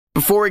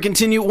Before we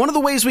continue, one of the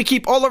ways we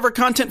keep all of our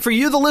content for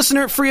you, the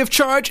listener, free of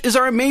charge is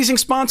our amazing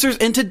sponsors,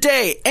 and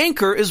today,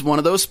 Anchor is one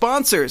of those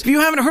sponsors. If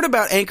you haven't heard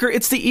about Anchor,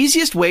 it's the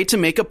easiest way to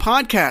make a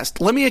podcast.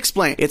 Let me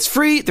explain. It's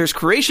free, there's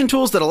creation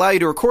tools that allow you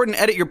to record and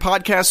edit your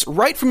podcasts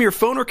right from your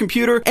phone or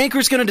computer.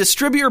 Anchor's going to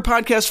distribute your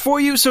podcast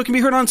for you so it can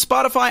be heard on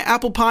Spotify,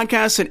 Apple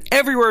Podcasts, and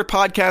everywhere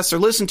podcasts are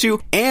listened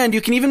to, and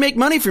you can even make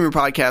money from your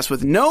podcast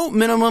with no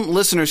minimum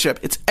listenership.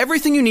 It's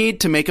everything you need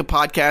to make a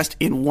podcast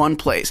in one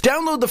place.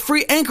 Download the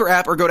free Anchor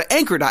app or go to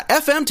anchor.fm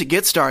to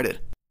get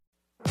started.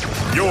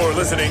 You're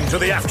listening to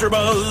the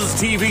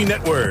AfterBuzz TV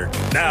Network,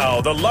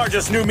 now the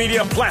largest new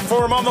media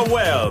platform on the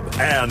web,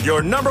 and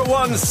your number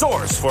one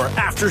source for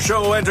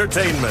after-show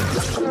entertainment.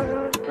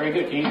 Very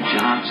good, King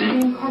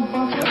Johnson.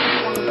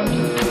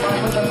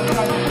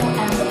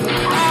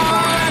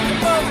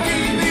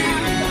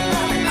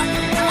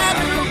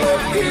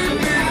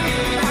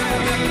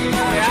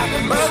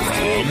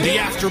 From the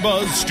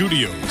AfterBuzz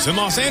Studios in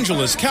Los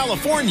Angeles,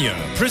 California,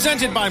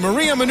 presented by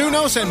Maria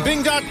Menounos and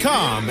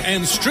Bing.com,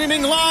 and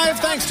streaming live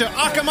thanks to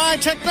Akamai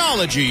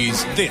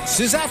Technologies, this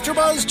is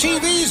AfterBuzz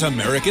TV's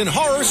American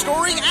Horror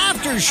Story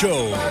After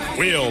Show.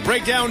 We'll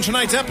break down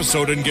tonight's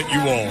episode and get you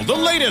all the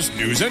latest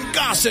news and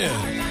gossip.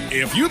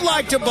 If you'd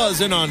like to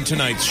buzz in on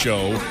tonight's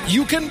show,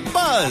 you can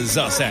buzz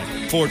us at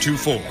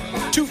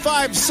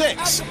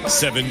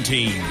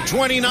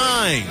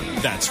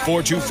 424-256-1729. That's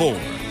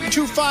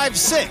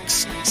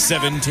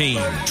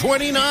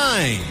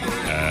 424-256-1729.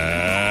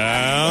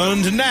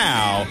 And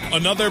now,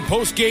 another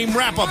post-game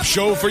wrap-up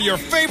show for your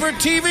favorite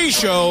TV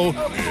show.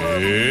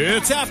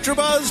 It's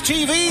AfterBuzz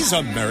TV's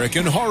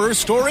American Horror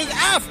Story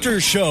After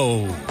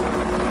Show.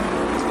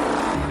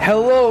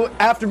 Hello,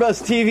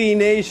 AfterBuzz TV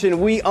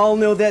Nation. We all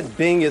know that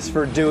Bing is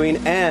for doing,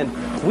 and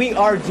we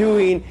are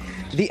doing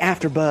the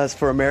AfterBuzz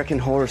for American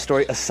Horror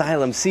Story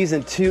Asylum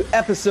Season 2,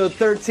 Episode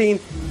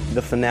 13,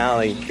 the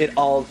finale. It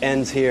all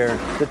ends here.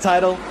 The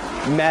title,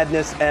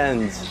 Madness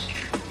Ends.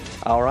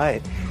 All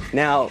right.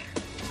 Now,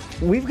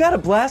 we've got a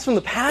blast from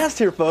the past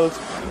here, folks.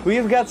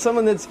 We've got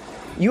someone that's...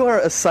 You are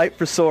a sight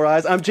for sore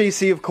eyes. I'm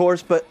JC, of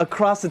course, but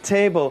across the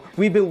table,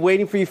 we've been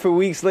waiting for you for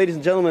weeks. Ladies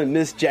and gentlemen,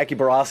 Miss Jackie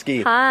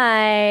Borowski.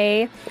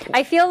 Hi.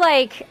 I feel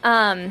like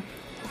I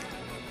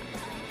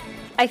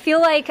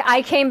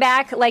came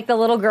back like the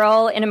little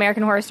girl in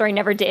American Horror Story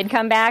never did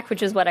come back,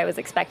 which is what I was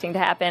expecting to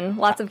happen.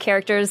 Lots of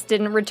characters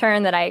didn't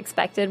return that I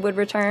expected would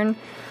return.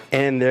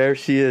 And there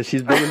she is.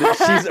 She's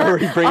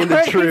already bringing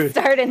the truth.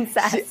 Starting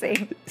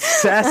sassy.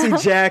 Sassy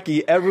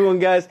Jackie. Everyone,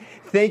 guys,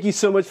 thank you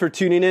so much for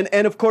tuning in.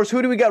 And, of course,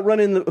 who do we got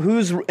running?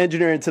 Who's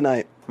engineering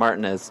tonight?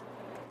 Martin is.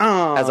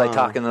 As I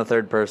talk in the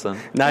third person.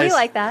 Nice. We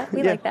like that.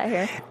 We like that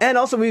here. And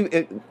also,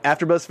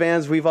 AfterBuzz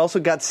fans, we've also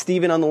got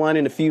Steven on the line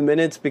in a few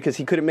minutes because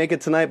he couldn't make it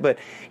tonight, but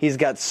he's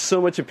got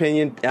so much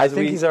opinion. I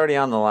think he's already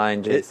on the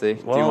line, JC. Do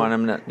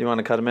you want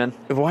to cut him in?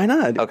 Why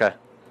not? Okay.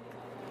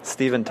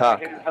 Steven, talk.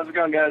 Hey, how's it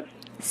going, guys?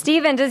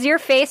 Steven, does your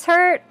face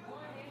hurt?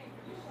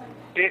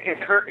 It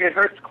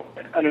hurts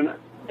an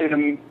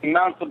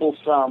immountable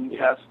sum,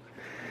 yes.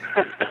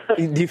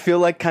 Do you feel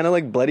like kind of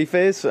like bloody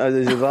face?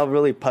 Is it all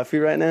really puffy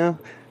right now?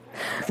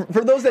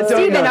 For those that don't know,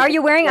 Steven, are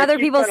you wearing other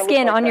people's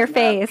skin on your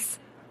face?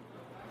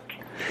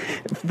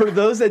 For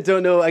those that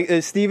don't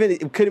know,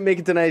 Steven couldn't make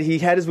it tonight. He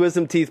had his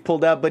wisdom teeth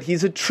pulled out, but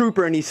he's a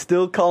trooper and he's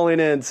still calling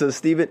in. So,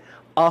 Steven,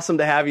 awesome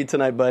to have you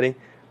tonight, buddy.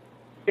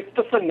 It's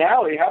the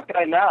finale. How could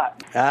I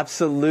not?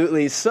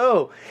 Absolutely.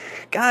 So,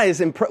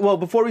 guys,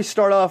 before we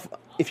start off,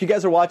 if you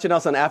guys are watching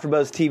us on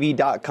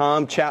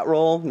AfterBuzzTV.com, chat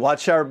roll,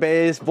 Watch Our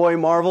Bays, Boy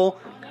Marvel,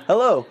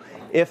 hello.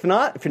 If you're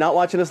not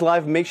watching us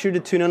live, make sure to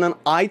tune in on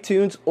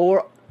iTunes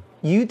or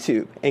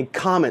YouTube and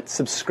comment,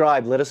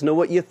 subscribe. Let us know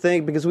what you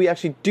think because we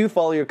actually do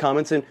follow your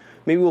comments and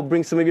maybe we'll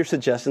bring some of your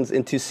suggestions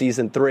into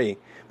Season 3.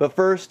 But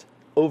first,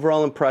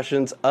 overall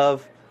impressions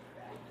of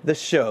the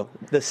show,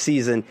 the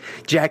season.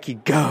 Jackie,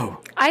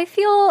 go. I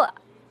feel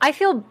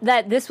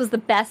that this was the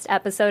best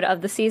episode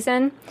of the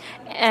season,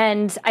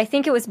 and I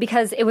think it was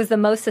because it was the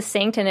most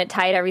succinct and it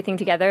tied everything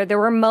together. There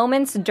were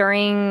moments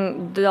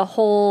during the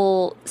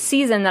whole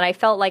season that I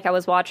felt like I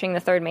was watching the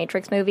third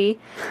Matrix movie,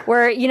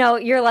 where,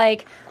 you're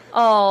like,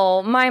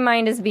 oh, my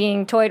mind is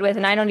being toyed with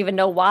and I don't even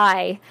know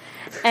why.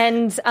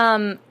 And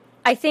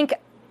I think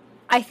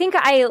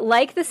I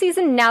like the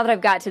season now that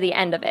I've got to the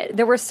end of it.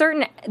 There were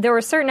certain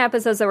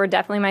episodes that were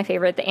definitely my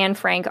favorite. The Anne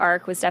Frank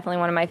arc was definitely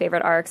one of my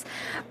favorite arcs.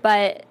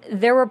 But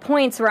there were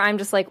points where I'm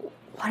just like,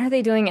 what are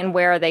they doing and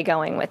where are they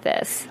going with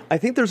this? I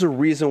think there's a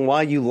reason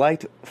why you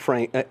liked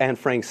Anne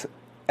Frank's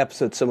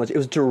episode so much. It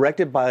was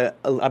directed by,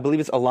 I believe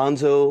it's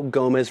Alonso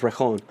Gomez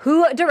Rejon.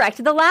 Who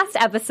directed the last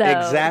episode.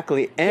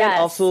 Exactly.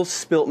 And also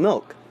Spilt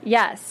Milk.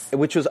 Yes.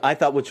 Which was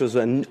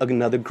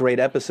another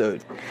great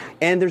episode.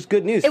 And there's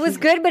good news. It was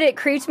good, but it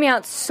creeped me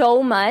out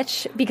so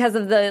much because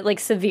of the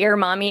severe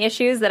mommy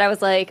issues that I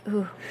was like,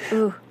 ooh.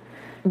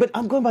 But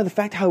I'm going by the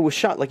fact how it was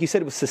shot. Like you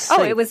said, it was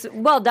succinct. Oh, it was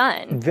well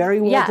done. Very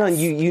well done.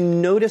 Yes. You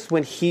noticed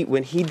when he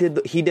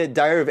did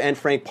Diary of Anne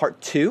Frank Part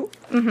 2,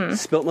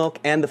 Spilt Milk,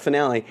 and the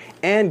finale.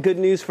 And good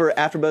news for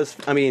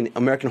AfterBuzz,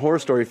 American Horror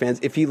Story fans.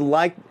 If you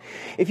like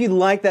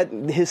that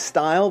his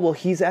style, well,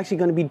 he's actually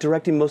going to be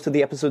directing most of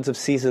the episodes of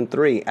season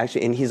 3,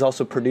 actually, and he's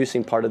also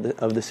producing part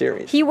of the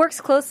series. He works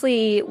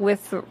closely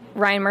with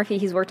Ryan Murphy.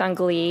 He's worked on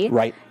Glee.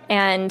 Right.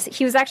 And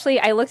he was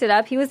actually, I looked it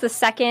up, he was the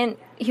second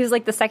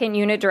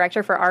unit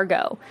director for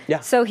Argo.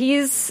 Yeah. So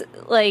he's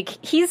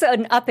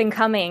an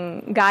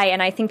up-and-coming guy,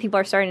 and I think people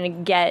are starting to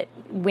get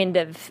wind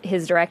of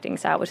his directing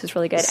style, which is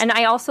really good. And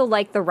I also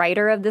like the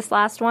writer of this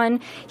last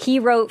one. He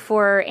wrote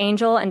for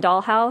Angel and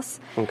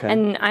Dollhouse,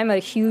 and I'm a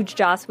huge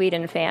Joss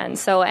Whedon fan.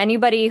 So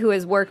anybody who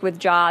has worked with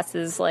Joss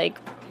is,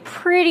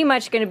 pretty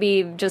much going to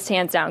be just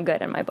hands down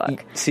good in my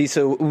book. See,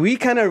 so we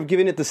kind of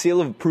giving it the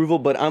seal of approval,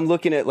 but I'm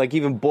looking at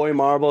even Boy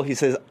Marble. He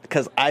says,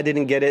 because I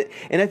didn't get it.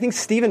 And I think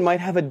Steven might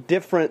have a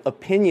different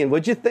opinion.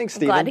 What'd you think,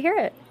 Steven? Glad to hear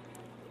it.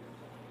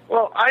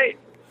 Well, I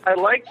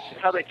liked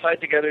how they tied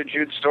together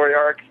Jude's story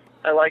arc.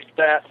 I liked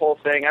that whole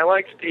thing. I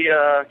liked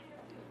the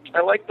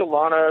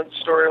Lana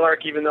story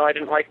arc, even though I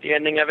didn't like the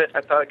ending of it.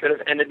 I thought it could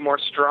have ended more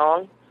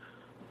strong.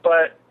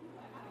 But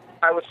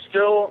I was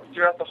still,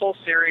 throughout the whole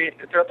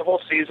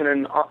season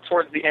and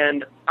towards the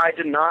end, I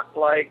did not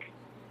like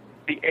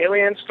the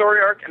alien story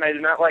arc, and I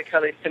did not like how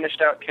they finished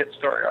out Kit's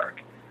story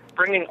arc.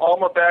 Bringing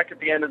Alma back at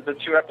the end of the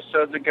 2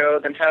 episodes ago,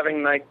 then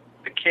having, the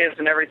kids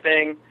and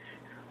everything,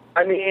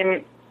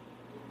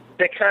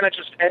 they kind of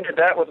just ended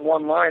that with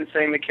one line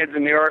saying the kid's a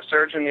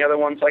neurosurgeon, the other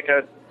one's like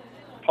a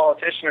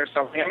politician or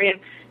something.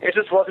 It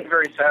just wasn't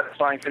very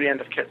satisfying for the end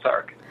of Kit's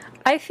arc.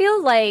 I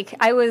feel like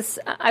I was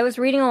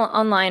reading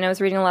online, I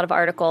was reading a lot of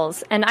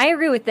articles, and I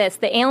agree with this.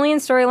 The alien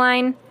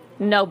storyline,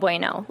 no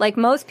bueno.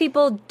 Most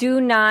people do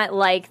not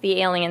like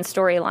the alien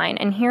storyline,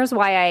 and here's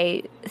why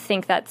I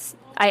think that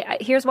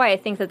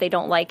they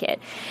don't like it,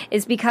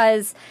 is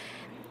because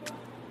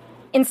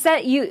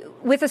instead,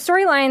 with a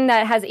storyline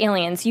that has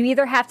aliens, you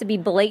either have to be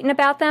blatant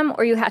about them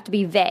or you have to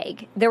be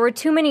vague. There were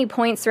too many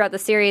points throughout the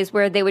series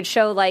where they would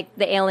show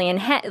the alien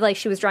head,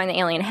 she was drawing the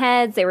alien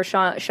heads. They were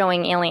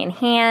showing alien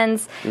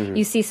hands. Mm-hmm.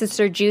 You see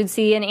Sister Jude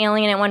see an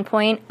alien at one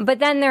point, but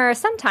then there are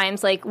some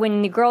times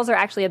when the girls are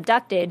actually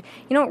abducted,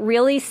 you don't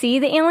really see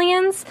the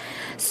aliens.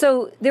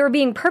 So they were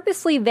being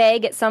purposely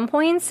vague at some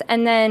points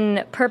and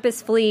then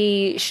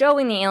purposefully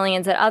showing the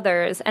aliens at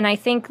others. And I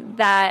think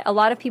that a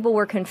lot of people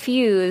were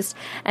confused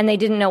and they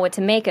didn't know what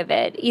to make of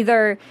it.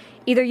 Either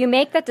you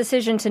make that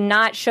decision to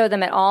not show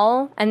them at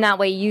all, and that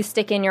way you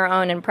stick in your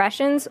own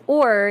impressions,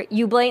 or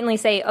you blatantly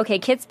say, okay,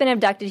 Kit's been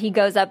abducted, he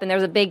goes up, and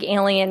there's a big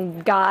alien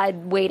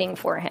god waiting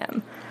for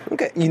him.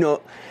 Okay,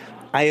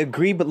 I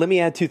agree, but let me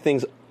add 2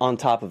 things on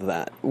top of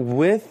that.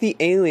 With the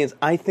aliens,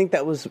 I think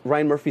that was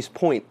Ryan Murphy's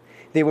point.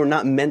 They were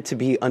not meant to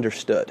be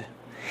understood.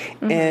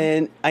 Mm-hmm.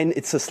 And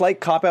it's a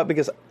slight cop-out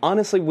because,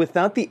 honestly,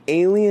 without the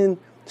alien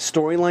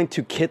storyline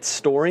to Kit's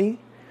story,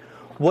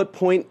 what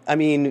point,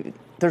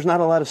 there's not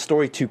a lot of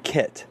story to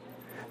Kit.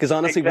 Because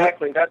honestly...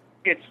 Exactly.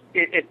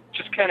 It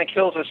just kind of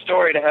kills a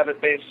story to have it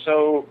based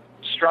so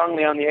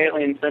strongly on the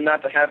aliens than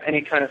not to have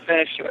any kind of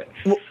finish to it.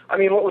 Well,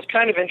 what was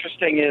kind of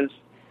interesting is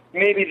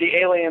maybe the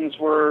aliens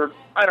were,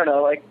 I don't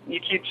know, you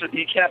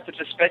have to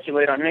just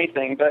speculate on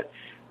anything, but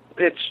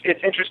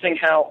it's interesting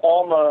how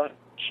Alma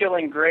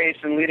killing Grace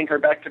and leading her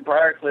back to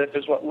Briarcliff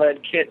is what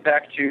led Kit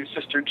back to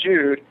Sister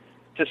Jude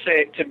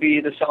to be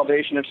the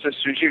salvation of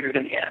Sister Jude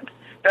in the end.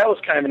 That was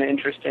kind of an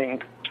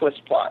interesting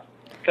twist plot.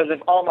 Because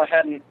if Alma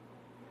hadn't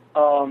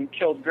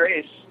killed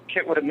Grace,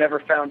 Kit would have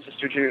never found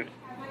Sister Jude.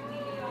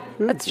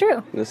 That's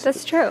true.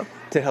 That's true.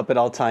 To help it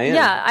all tie in.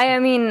 Yeah,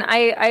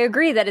 I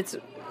agree that it's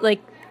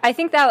I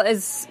think that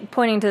is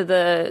pointing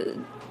to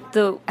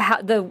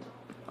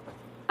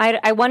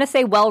I want to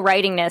say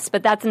well-writingness,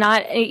 but that's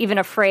not even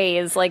a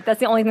phrase. That's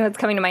the only thing that's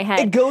coming to my head.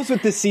 It goes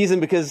with this season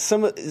because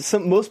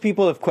most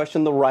people have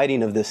questioned the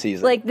writing of this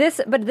season.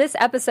 But this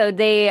episode,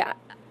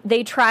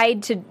 they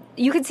tried to.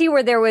 You could see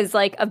where there was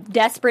a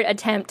desperate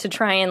attempt to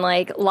try and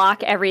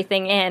lock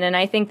everything in, and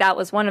I think that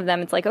was one of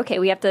them. It's okay,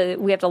 we have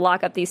to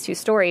lock up these 2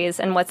 stories,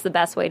 and what's the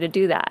best way to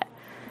do that?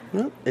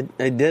 Well,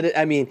 it did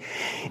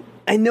it.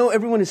 I know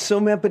everyone is so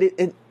mad, but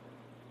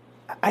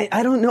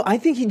I don't know. I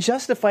think he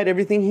justified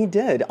everything he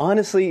did.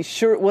 Honestly,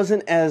 sure, it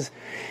wasn't as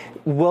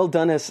well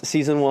done as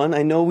season 1.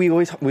 I know we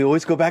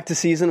always go back to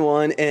season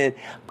 1, and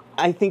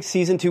I think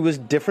season 2 was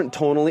different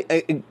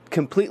tonally,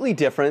 completely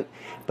different.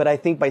 But I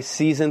think by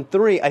season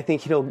 3, I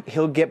think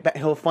he'll get back.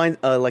 He'll find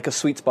a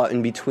sweet spot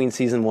in between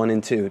season 1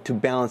 and 2 to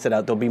balance it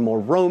out. There'll be more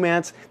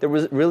romance. There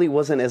really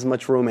wasn't as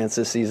much romance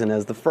this season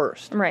as the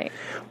first. Right.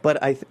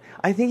 But I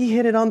think he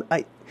hit it on.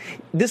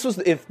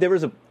 If there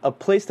was a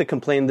place to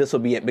complain, this will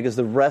be it, because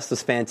the rest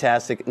is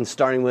fantastic, and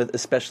starting with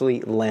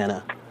especially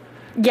Lana.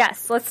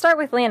 Yes, let's start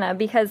with Lana,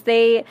 because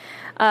we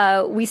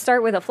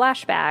start with a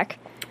flashback,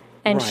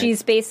 and right.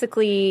 She's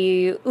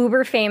basically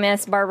uber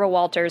famous Barbara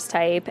Walters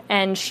type,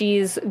 and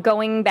she's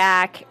going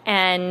back,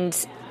 and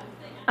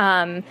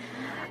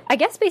I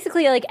guess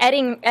basically like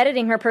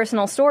editing her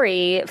personal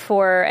story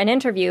for an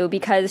interview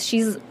because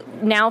she's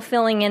now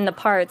filling in the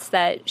parts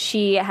that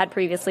she had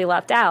previously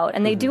left out.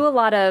 And they do a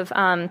lot of,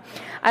 I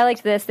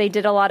liked this, they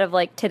did a lot of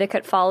like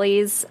Titicut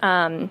Follies,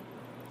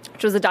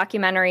 which was a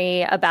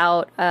documentary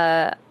about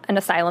an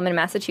asylum in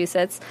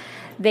Massachusetts.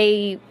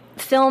 They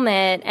film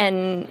it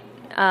and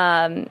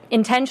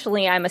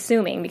intentionally, I'm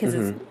assuming, because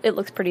it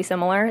looks pretty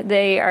similar,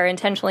 they are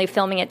intentionally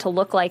filming it to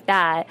look like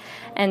that.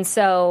 And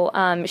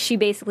so she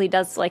basically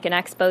does like an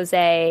expose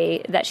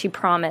that she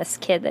promised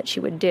Kid that she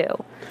would do.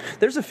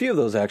 There's a few of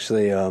those,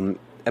 actually.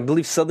 I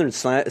believe Southern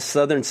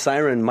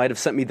Siren might have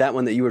sent me that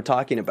one that you were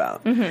talking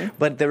about.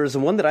 But there was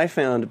one that I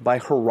found by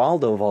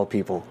Geraldo, of all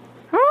people.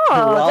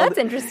 Oh, that's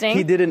interesting.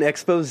 He did an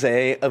expose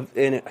of,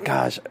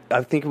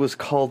 I think it was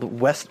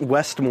called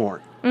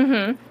Westmore.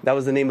 That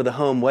was the name of the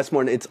home,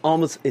 Westmore. And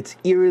it's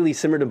eerily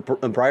similar to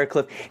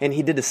Briarcliff, and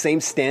he did the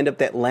same stand-up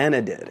that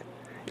Lana did.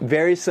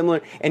 Very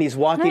similar, and he's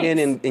walking in,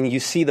 and you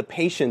see the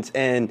patients,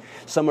 and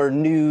some are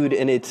nude,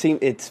 and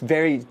it's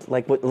very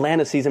like what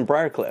Lana sees in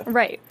Briarcliff.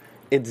 Right.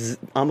 It's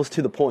almost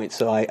to the point,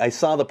 so I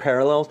saw the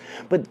parallels.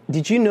 But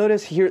did you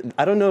notice here,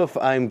 I don't know if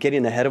I'm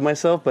getting ahead of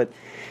myself, but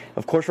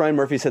of course Ryan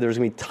Murphy said there was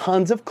going to be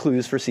tons of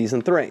clues for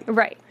season 3.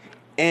 Right.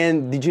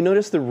 And did you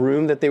notice the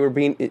room that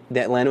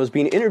that Lana was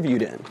being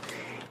interviewed in?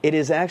 It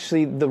is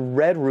actually the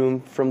red room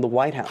from the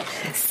White House.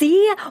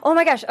 See? Oh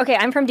my gosh. Okay,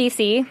 I'm from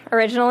DC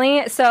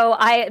originally, so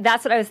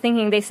that's what I was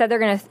thinking. They said they're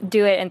going to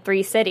do it in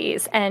 3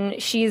 cities,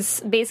 and she's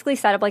basically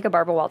set up like a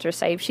Barbara Walters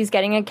type. She's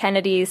getting a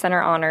Kennedy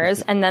Center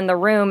honors, and then the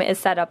room is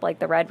set up like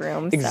the red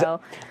room. So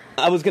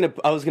I was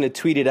gonna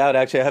tweet it out.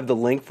 Actually, I have the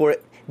link for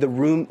it. The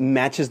room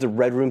matches the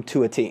red room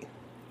to a T.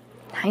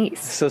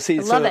 Nice. So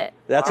love it.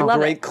 That's a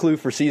great clue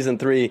for season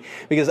 3,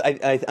 because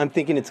I'm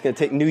thinking it's going to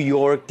take New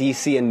York,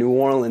 DC, and New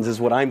Orleans is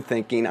what I'm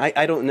thinking.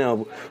 I don't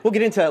know. We'll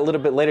get into that a little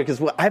bit later,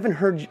 because I haven't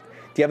heard. Do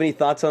you have any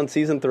thoughts on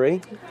season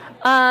 3?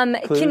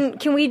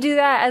 Can we do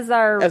that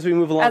as we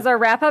move along, as our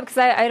wrap up? Because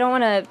I don't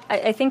want to.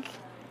 I think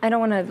I don't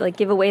want to like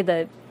give away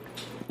the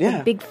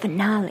big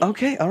finale.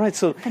 Okay, all right.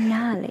 So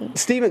finale.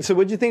 Steven, so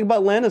what did you think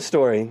about Lana's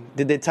story?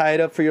 Did they tie it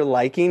up for your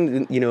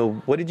liking?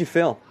 What did you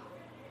feel?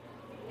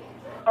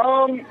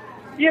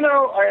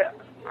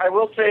 I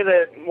will say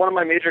that one of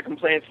my major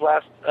complaints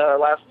last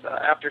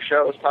after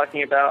show was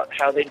talking about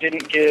how they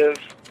didn't give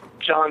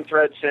John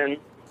Thredson,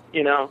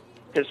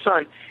 his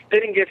son, they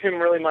didn't give him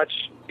really much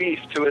beef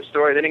to his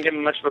story. They didn't give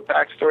him much of a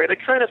backstory. They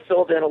kind of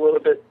filled in a little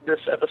bit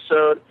this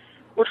episode,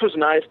 which was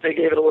nice. They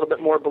gave it a little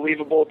bit more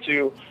believable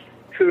to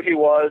who he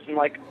was, and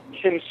like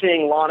him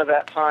seeing Lana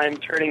that time,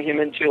 turning him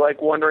into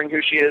like wondering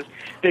who she is.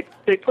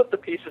 They put the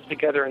pieces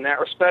together in that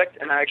respect,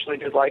 and I actually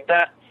did like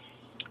that.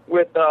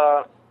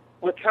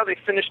 With how they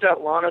finished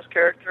out Lana's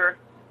character,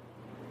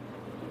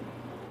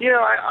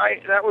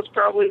 that was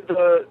probably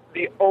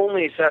the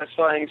only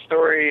satisfying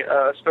story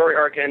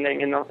arc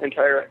ending in the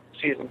entire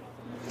season.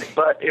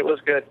 But it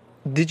was good.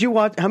 Did you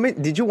watch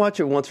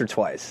it once or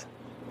twice?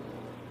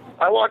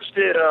 I watched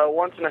it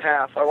once and a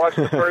half. I watched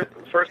the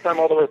first time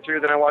all the way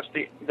through, then I watched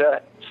the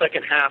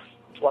second half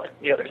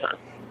the other time.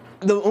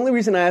 The only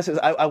reason I asked is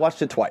I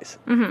watched it twice,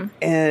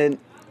 and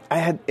I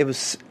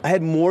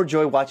had more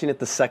joy watching it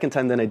the second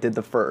time than I did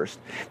the first,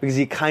 because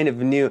you kind of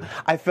knew.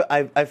 I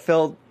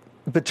felt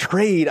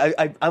betrayed.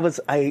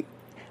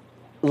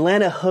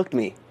 Lana hooked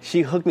me.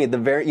 She hooked me at the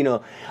very.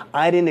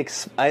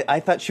 I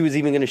thought she was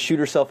even going to shoot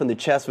herself in the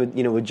chest with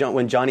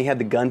when Johnny had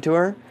the gun to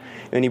her,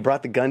 and he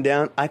brought the gun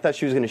down. I thought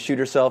she was going to shoot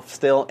herself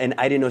still, and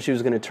I didn't know she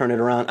was going to turn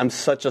it around. I'm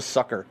such a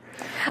sucker.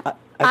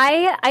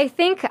 I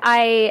think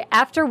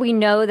after we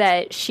know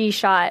that she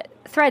shot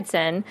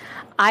Thredson,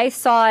 I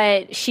saw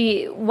it.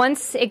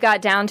 Once it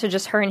got down to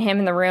just her and him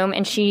in the room,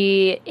 and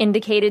she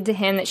indicated to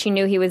him that she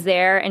knew he was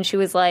there, and she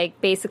was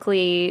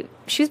basically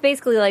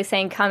like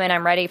saying, "Come in,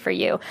 I'm ready for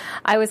you."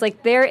 I was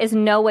like, there is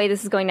no way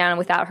this is going down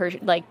without her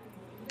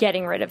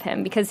getting rid of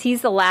him, because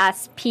he's the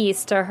last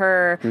piece to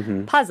her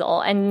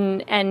puzzle,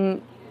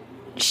 and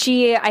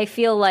I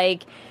feel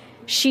like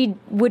she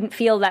wouldn't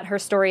feel that her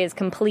story is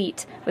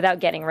complete without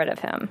getting rid of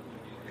him.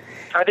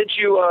 How did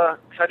you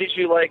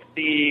like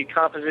the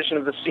composition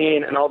of the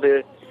scene and all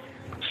the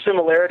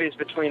similarities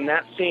between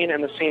that scene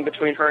and the scene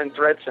between her and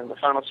Thredson, the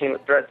final scene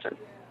with Thredson?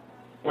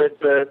 With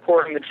the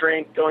pouring the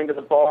drink, going to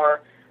the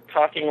bar,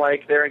 talking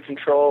like they're in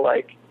control,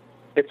 like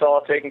it's all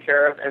taken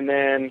care of, and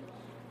then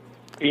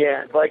the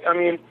end.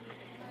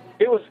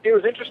 It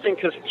was interesting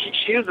because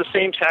she used the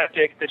same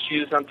tactic that she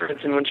used on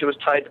Thredson when she was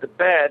tied to the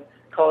bed,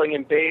 calling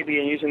him baby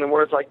and using the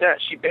words like that.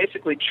 She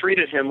basically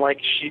treated him like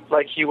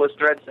he was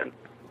Thredson.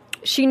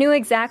 She knew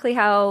exactly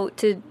how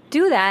to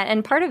do that,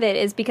 and part of it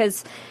is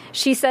because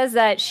she says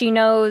that she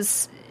now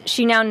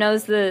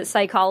knows the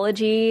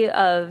psychology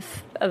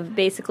of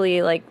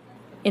basically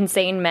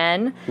insane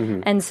men,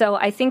 and so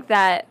I think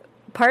that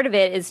part of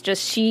it is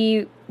just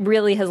she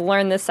really has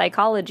learned this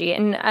psychology.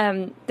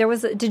 And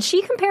did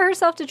she compare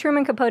herself to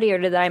Truman Capote, or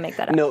did I make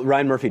that up? No,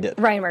 Ryan Murphy did.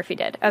 Ryan Murphy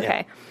did.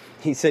 Okay. Yeah.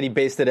 He said he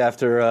based it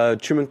after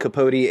Truman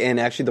Capote and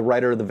actually the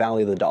writer of The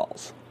Valley of the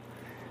Dolls.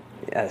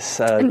 Yes.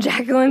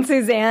 Jacqueline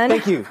Suzanne.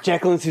 Thank you,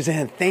 Jacqueline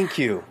Suzanne. Thank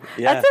you.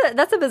 Yeah.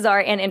 That's a bizarre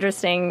and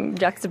interesting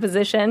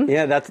juxtaposition.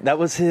 Yeah, that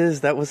was his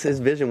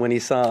vision when he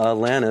saw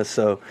Lana.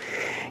 So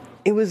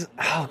it was,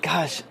 oh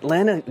gosh,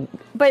 Lana.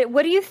 But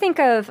what do you think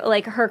of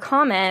like her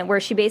comment where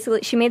she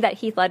made that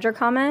Heath Ledger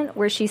comment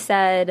where she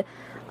said,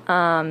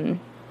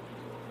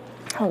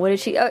 what did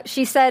she?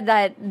 She said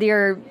that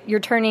you're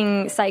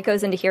turning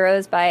psychos into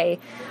heroes by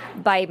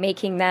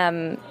making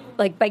them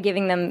by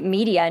giving them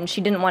media, and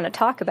she didn't want to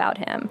talk about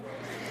him.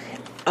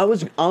 I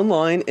was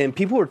online, and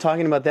people were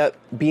talking about that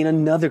being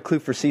another clue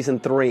for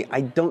season 3.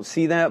 I don't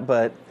see that,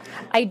 but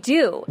I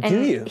do. And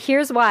do you?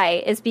 Here's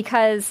why: is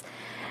because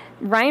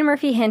Ryan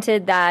Murphy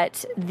hinted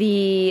that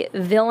the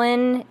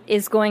villain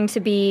is going to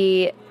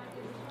be.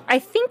 I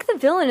think the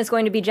villain is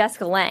going to be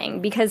Jessica Lange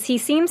because he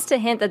seems to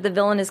hint that the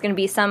villain is going to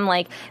be some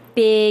like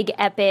big,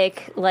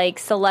 epic, like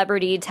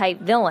celebrity type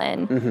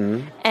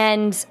villain,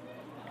 and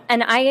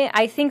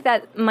I think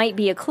that might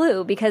be a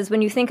clue because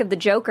when you think of the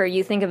Joker,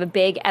 you think of a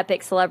big,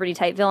 epic celebrity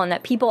type villain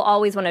that people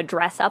always want to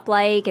dress up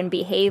like and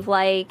behave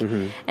like,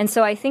 and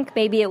so I think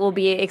maybe it will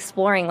be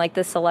exploring like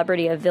the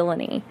celebrity of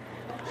villainy.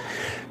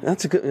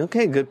 That's a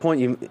good point.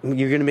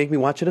 You're going to make me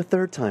watch it a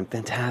third time.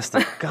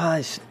 Fantastic.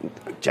 Gosh,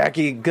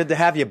 Jackie, good to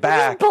have you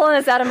back. You're pulling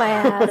us out of my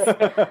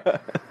ass.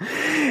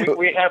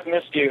 We have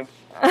missed you.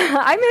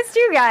 I missed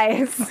you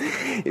guys.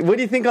 What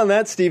do you think on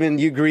that, Steven?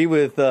 You agree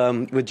with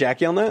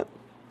Jackie on that?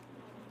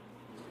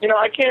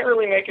 I can't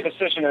really make a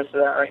decision as to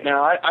that right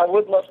now. I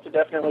would love to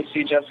definitely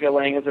see Jessica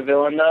Lange as a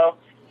villain, though,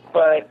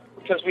 but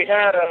because we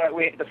had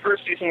the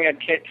first season we had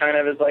Kit kind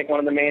of as like one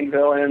of the main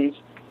villains.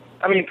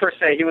 I mean, per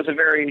se, he was a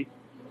very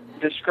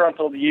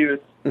disgruntled youth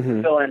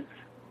villain,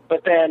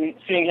 but then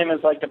seeing him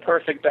as like the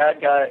perfect bad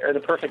guy or the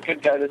perfect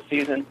good guy this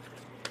season,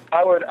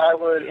 I would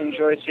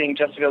enjoy seeing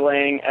Jessica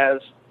Lange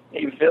as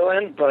a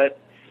villain, but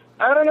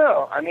I don't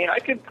know. I mean, I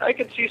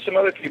could see some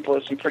other people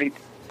as some pretty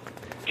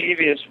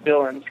devious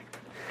villains.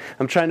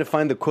 I'm trying to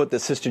find the quote that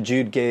Sister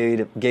Jude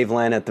gave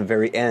Lana at the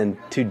very end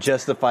to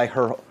justify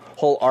her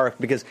whole arc,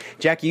 because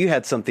Jackie, you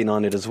had something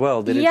on it as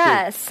well, didn't you?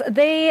 Yes,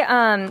 they.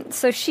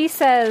 So she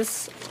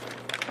says.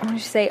 What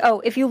did she say?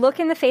 Oh, if you look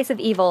in the face of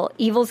evil,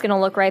 evil's going to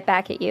look right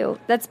back at you.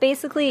 That's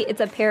basically,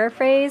 it's a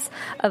paraphrase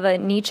of a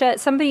Nietzsche.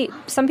 Some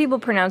people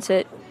pronounce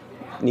it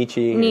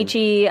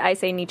Nietzsche. I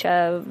say Nietzsche.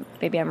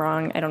 Maybe I'm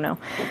wrong. I don't know.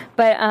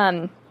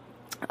 But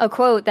a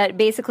quote that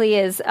basically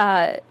is,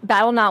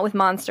 battle not with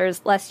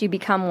monsters, lest you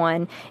become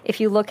one.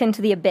 If you look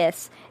into the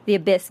abyss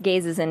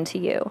gazes into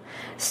you.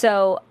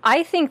 So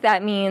I think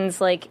that means,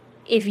 like,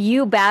 if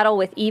you battle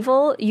with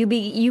evil,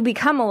 you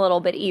become a little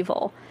bit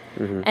evil.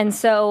 And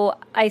so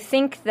I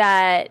think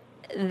that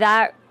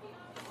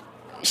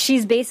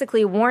she's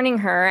basically warning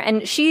her,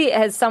 and she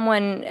as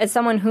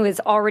someone who has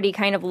already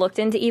kind of looked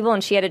into evil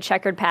and she had a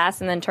checkered past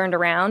and then turned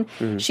around,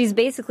 she's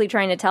basically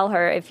trying to tell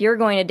her, if you're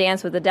going to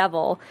dance with the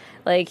devil,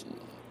 like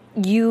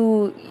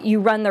you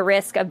run the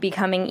risk of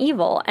becoming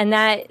evil. And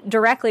that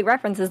directly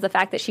references the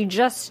fact that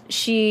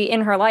she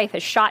in her life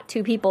has shot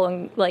 2 people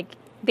and like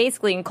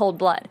basically in cold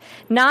blood.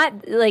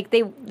 Not like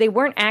they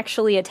weren't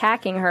actually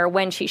attacking her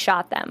when she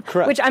shot them.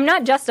 Correct. Which I'm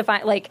not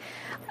justifying. Like,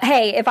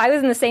 hey, if I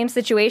was in the same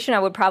situation, I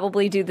would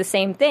probably do the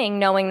same thing,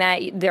 knowing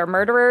that they're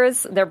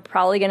murderers. They're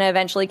probably going to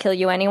eventually kill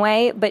you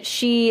anyway. But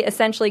she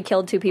essentially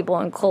killed 2 people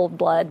in cold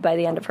blood by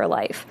the end of her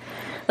life.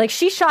 Like,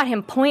 she shot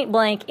him point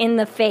blank in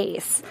the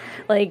face.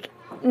 Like,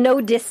 no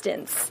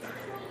distance.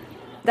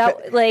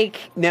 That,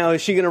 like... Now,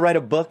 is she going to write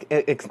a book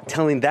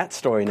telling that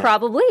story now?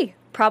 Probably.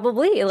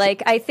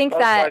 Like, I think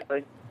that...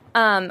 Likely.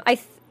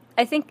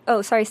 I think...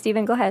 Oh, sorry,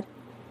 Steven, go ahead.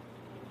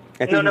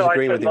 I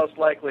said most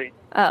likely.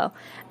 Oh.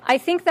 I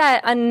think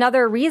that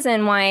another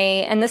reason why,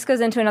 and this goes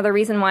into another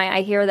reason why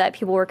I hear that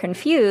people were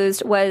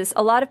confused, was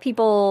a lot of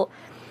people...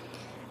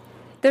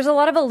 There's a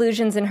lot of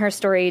allusions in her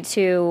story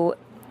to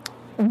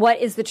what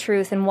is the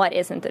truth and what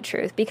isn't the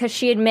truth, because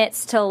she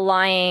admits to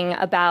lying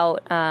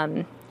about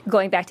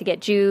going back to get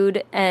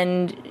Jude,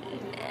 and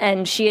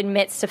she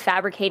admits to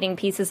fabricating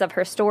pieces of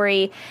her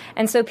story.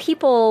 And so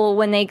people,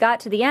 when they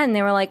got to the end,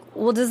 they were like,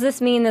 well, does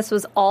this mean this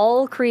was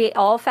all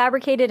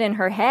fabricated in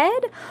her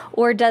head?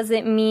 Or does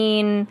it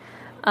mean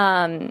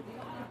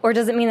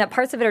that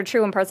parts of it are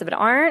true and parts of it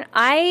aren't?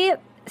 I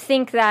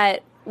think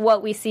that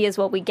what we see is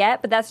what we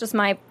get, but that's just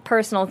my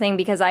personal thing,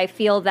 because I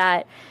feel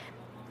that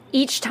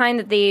each time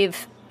that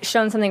they've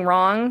shown something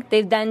wrong,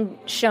 they've then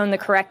shown the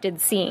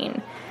corrected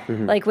scene.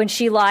 Like when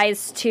she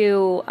lies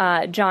to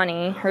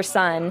Johnny, her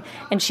son,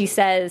 and she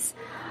says,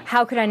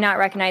 how could I not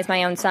recognize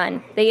my own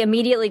son? They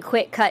immediately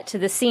quick cut to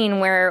the scene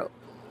where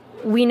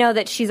we know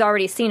that she's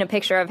already seen a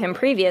picture of him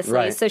previously,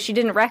 right. So she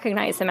didn't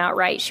recognize him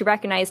outright. She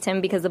recognized him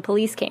because the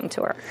police came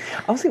to her.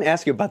 I was going to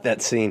ask you about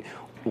that scene.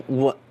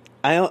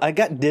 I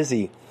got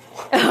dizzy.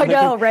 I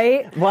know,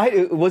 right?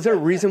 Why was there a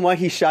reason why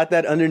he shot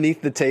that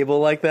underneath the table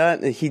like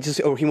that? He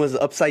was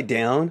upside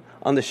down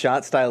on the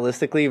shot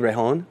stylistically,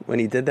 Rejon, when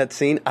he did that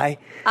scene.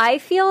 I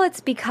feel it's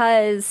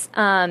because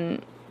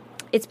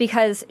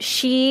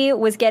she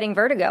was getting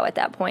vertigo at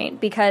that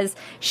point, because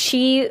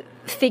she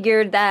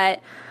figured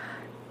that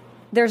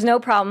there's no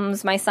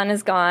problems. My son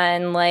is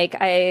gone.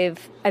 Like,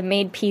 I've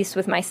made peace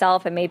with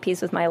myself. I made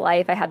peace with my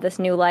life. I have this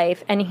new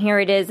life. And here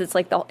it is. It's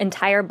like the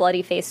entire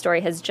bloody face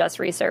story has just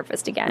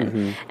resurfaced again.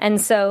 Mm-hmm. And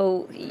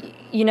so,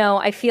 you know,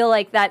 I feel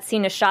like that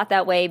scene is shot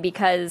that way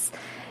because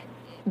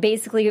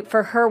basically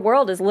for her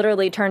world is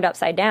literally turned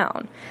upside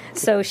down.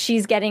 So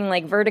she's getting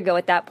like vertigo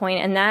at that point,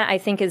 and that I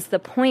think is the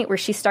point where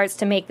she starts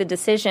to make the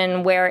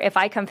decision where if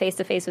I come face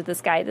to face with this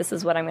guy, this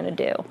is what I'm going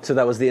to do. So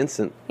that was the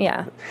instant.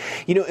 Yeah.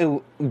 You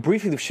know,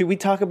 briefly, should we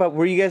talk about,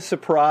 were you guys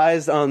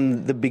surprised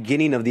on the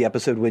beginning of the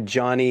episode with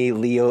Johnny,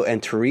 Leo,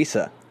 and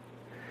Teresa?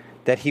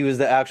 That he was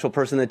the actual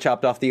person that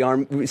chopped off the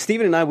arm?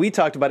 Steven and I, we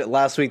talked about it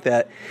last week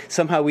that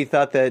somehow we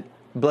thought that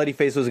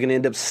Bloodyface was going to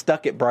end up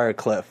stuck at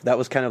Briarcliff. That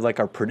was kind of like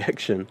our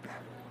prediction.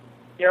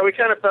 Yeah, we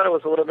kind of thought it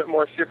was a little bit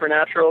more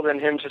supernatural than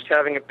him just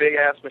having a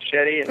big-ass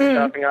machete and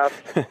chopping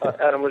off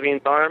Adam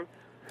Levine's arm.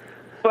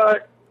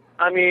 But,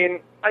 I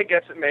mean, I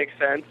guess it makes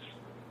sense.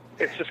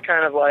 It's just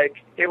kind of like,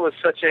 it was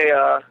such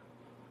a...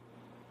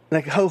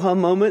 like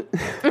ho-hum moment?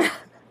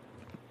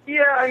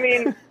 Yeah, I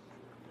mean,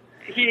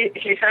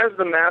 he has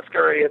the mask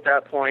already at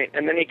that point,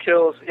 and then he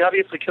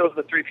obviously kills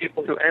the 3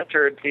 people who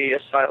entered the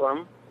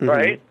asylum,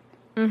 right?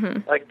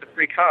 Mm-hmm. Like the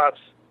 3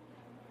 cops.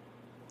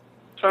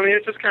 So, I mean,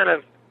 it's just kind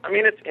of... I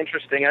mean, it's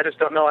interesting. I just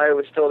don't know I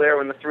was still there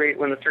when the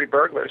three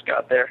burglars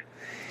got there.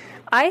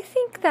 I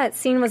think that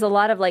scene was a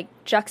lot of like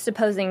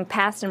juxtaposing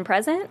past and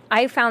present.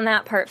 I found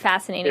that part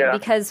fascinating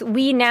because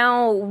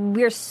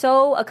we're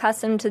so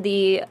accustomed to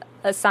the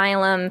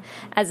asylum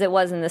as it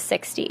was in the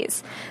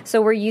 60s.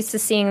 So we're used to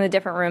seeing the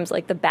different rooms,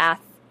 like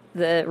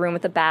the room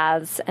with the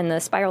baths and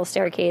the spiral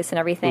staircase and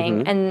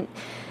everything. Mm-hmm. And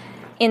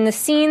in the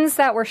scenes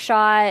that were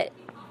shot,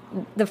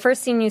 the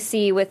first scene you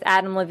see with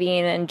Adam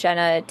Levine and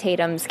Jenna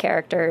Tatum's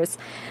characters,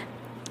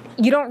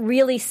 you don't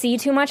really see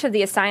too much of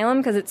the asylum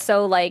because it's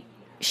so, like,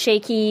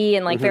 shaky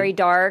and, like, very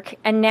dark.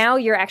 And now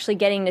you're actually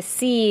getting to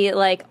see,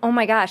 like, oh,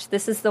 my gosh,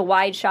 this is the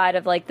wide shot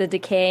of, like, the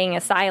decaying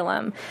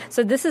asylum.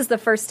 So this is the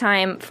first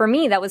time, for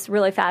me, that was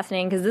really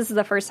fascinating because this is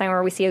the first time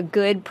where we see a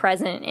good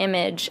present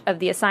image of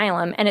the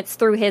asylum, and it's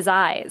through his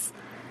eyes.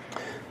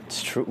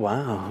 It's true.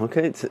 Wow.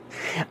 Okay.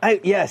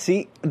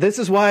 See, this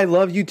is why I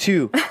love you,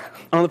 too.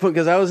 On the point,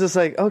 because I was just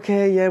like,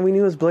 okay, yeah, we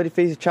knew it was bloody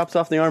face, chops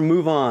off the arm,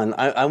 move on.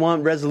 I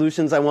want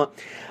resolutions. I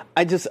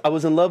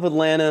was in love with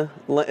Lana.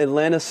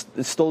 Lana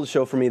stole the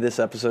show for me this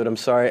episode. I'm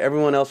sorry.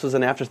 Everyone else was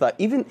an afterthought.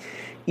 Even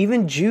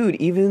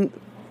Jude.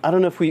 I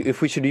don't know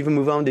if we should even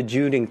move on to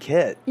Jude and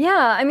Kit.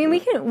 Yeah, I mean,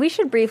 we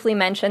should briefly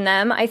mention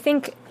them. I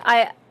think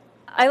I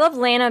love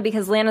Lana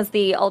because Lana's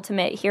the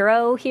ultimate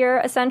hero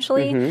here,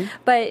 essentially. Mm-hmm.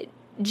 But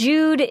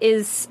Jude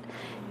is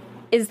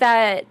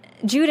that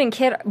Jude and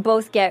Kit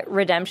both get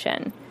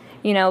redemption.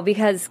 You know,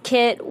 because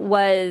Kit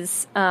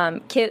was,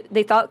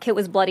 they thought Kit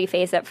was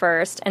Bloodyface at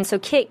first, and so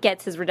Kit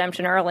gets his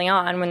redemption early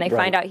on when they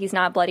find out he's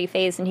not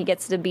Bloodyface, and he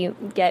gets to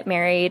get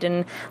married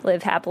and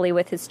live happily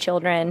with his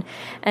children.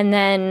 And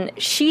then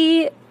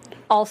she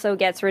also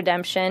gets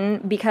redemption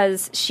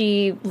because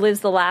she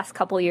lives the last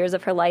couple years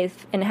of her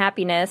life in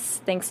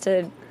happiness, thanks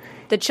to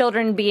the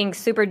children being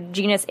super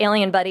genius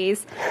alien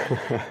buddies.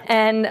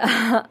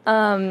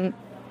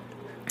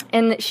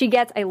 And she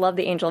gets, I love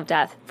the Angel of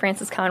Death.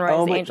 Frances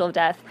Conroy is the Angel of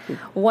Death.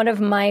 One of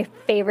my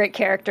favorite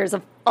characters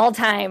of all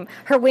time.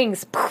 Her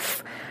wings,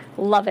 poof,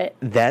 love it.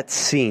 That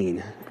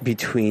scene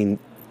between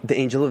the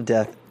Angel of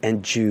Death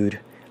and Jude,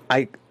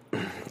 I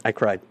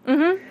cried.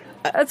 Mm-hmm.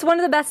 It's one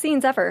of the best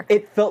scenes ever.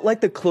 It felt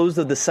like the close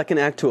of the second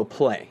act to a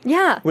play.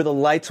 Yeah. Where the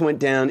lights went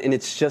down and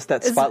it's just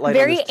that spotlight.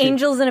 Very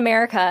Angels in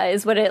America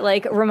is what it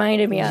like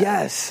reminded me of.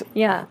 Yes.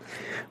 Yeah.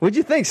 What'd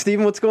you think,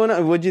 Steven? What's going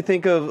on? What'd you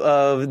think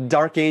of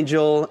Dark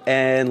Angel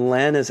and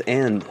Lana's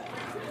end?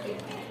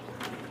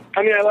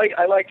 I mean,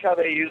 I like how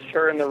they used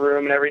her in the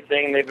room and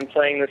everything, and they've been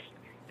playing this,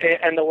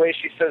 and the way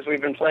she says we've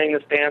been playing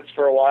this dance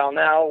for a while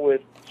now with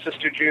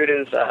Sister Jude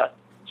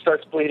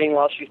starts bleeding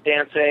while she's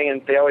dancing,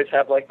 and they always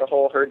have like the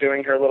whole her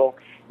doing her little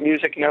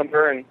music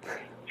number, and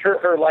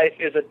her life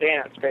is a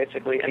dance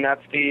basically, and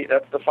that's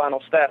the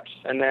final steps,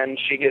 and then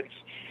she gets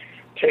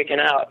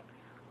taken out.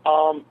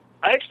 I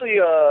actually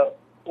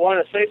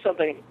wanted to say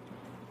something.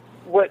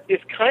 What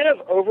is kind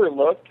of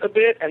overlooked a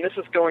bit, and this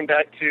is going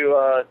back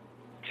to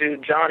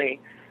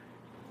Johnny,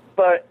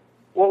 but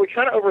what we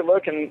kind of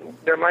overlook, and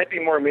there might be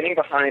more meaning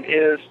behind,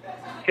 is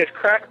his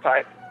crack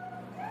pipe.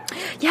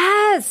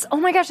 Yes! Oh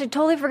my gosh, I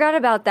totally forgot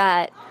about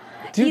that.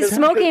 Dude, he's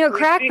smoking a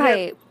crack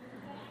pipe.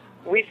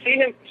 We see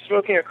him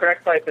smoking a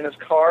crack pipe in his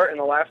car in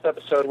the last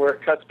episode where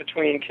it cuts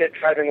between Kit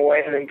driving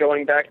away and then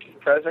going back to the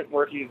present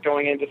where he's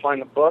going in to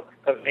find the book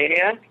of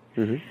Maniac.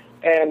 Mm-hmm.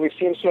 And we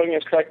see him smoking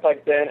his crack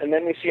pipe then, and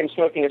then we see him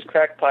smoking his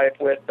crack pipe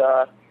with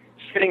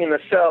sitting in the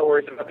cell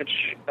where he's about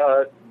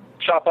to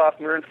chop off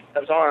Maroon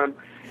 5's arm.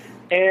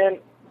 And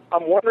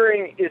I'm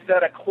wondering, is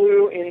that a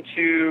clue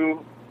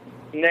into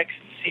next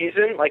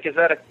season? Like, is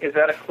that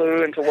a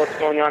clue into what's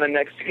going on in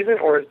next season,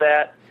 or is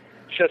that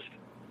just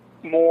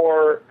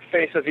more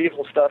Face of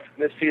Evil stuff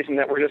this season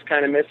that we're just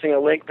kind of missing a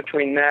link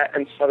between that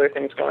and some other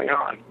things going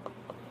on?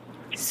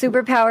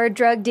 Superpowered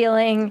drug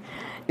dealing,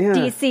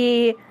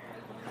 DC.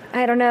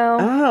 I don't know.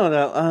 I don't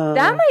know.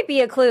 That might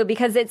be a clue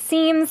because it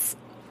seems.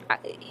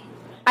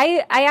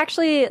 I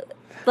actually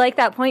like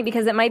that point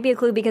because it might be a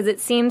clue because it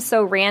seems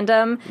so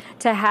random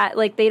to have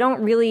like they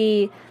don't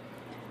really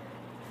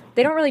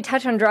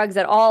touch on drugs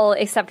at all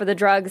except for the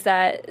drugs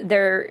that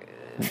they're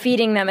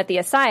feeding them at the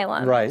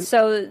asylum. Right.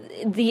 So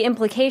the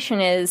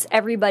implication is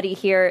everybody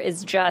here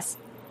is just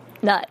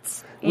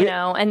nuts, you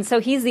know, and so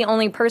he's the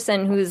only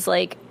person who's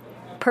like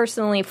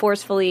personally,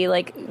 forcefully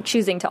like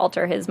choosing to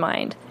alter his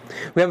mind.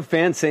 We have a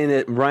fan saying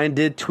that Ryan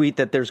did tweet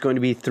that there's going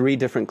to be 3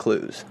 different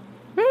clues.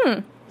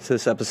 To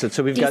this episode.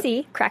 So we've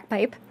DC, got crack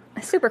pipe,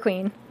 super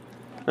queen,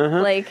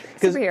 like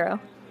superhero.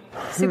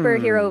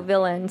 Superhero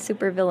villain,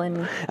 super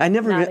villain. I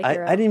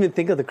didn't even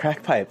think of the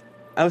crack pipe.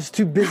 I was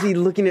too busy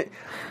looking at.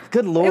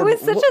 Good Lord! It was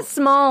such a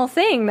small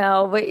thing,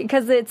 though,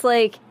 because it's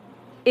like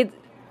it.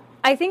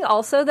 I think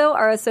also though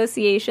our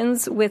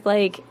associations with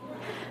like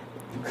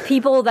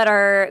people that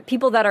are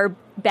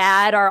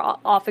bad are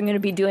often going to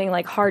be doing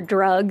like hard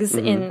drugs.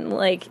 In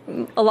like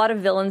a lot of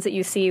villains that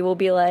you see will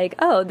be like,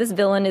 oh, this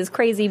villain is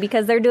crazy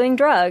because they're doing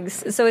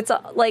drugs. So it's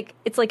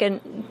like a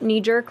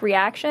knee-jerk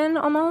reaction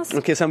almost.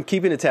 Okay, so I'm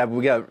keeping a tab.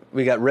 We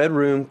got Red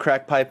Room,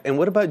 crack pipe, and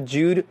what about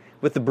Jude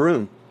with the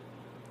broom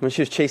when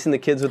she was chasing the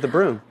kids with the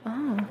broom?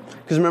 Oh,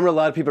 because remember a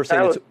lot of people are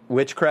saying it's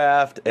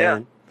witchcraft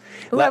and.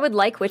 Ooh, I would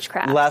like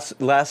witchcraft.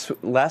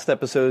 Last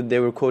episode they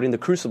were quoting the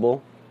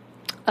Crucible.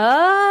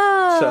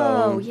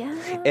 Oh,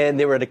 yeah. And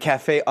they were at a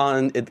cafe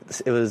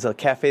it was a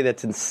cafe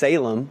that's in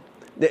Salem.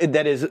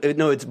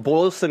 It's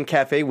Boylston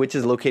Cafe, which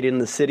is located in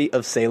the city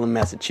of Salem,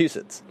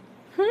 Massachusetts.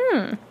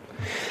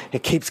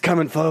 It keeps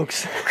coming,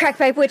 folks. Crack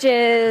pipe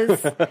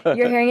witches.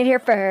 You're hearing it here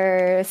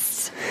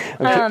first.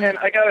 And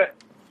I got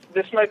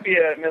this might be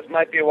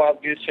a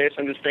wild goose chase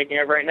I'm just thinking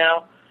of right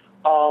now.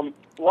 Does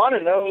Lana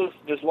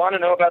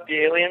know about the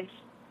aliens?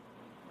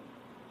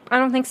 I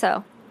don't think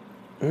so.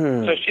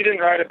 So she didn't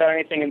write about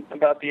anything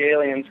about the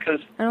aliens, because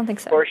I don't think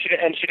so. Or she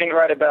didn't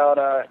write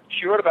about.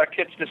 She wrote about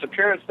Kit's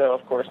disappearance, though,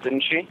 of course,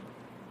 didn't she?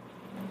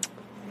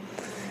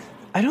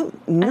 I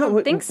don't know. I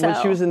don't think so.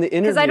 When she was in the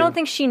interview, because I don't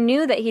think she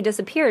knew that he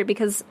disappeared.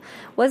 Because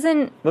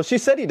wasn't. Well, she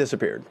said he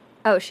disappeared.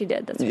 Oh, she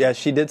did. That's right. Yeah,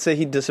 she did say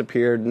he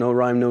disappeared. No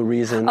rhyme, no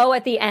reason. Oh,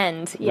 at the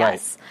end,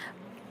 yes.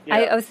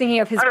 Right. I was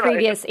thinking of his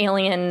previous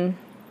alien.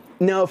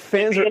 No,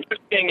 fans are.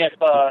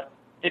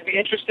 It'd be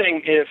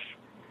interesting if.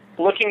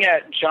 Looking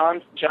at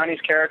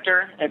Johnny's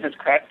character and his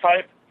crack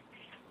pipe,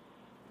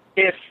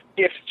 if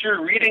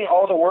through reading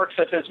all the works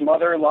of his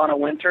mother, Lana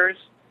Winters,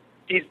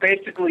 he's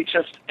basically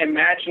just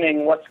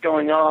imagining what's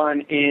going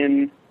on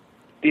in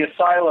the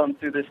asylum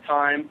through this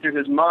time, through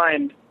his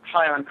mind,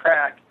 high on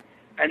crack,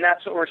 and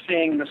that's what we're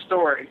seeing in the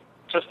story,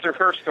 just through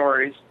her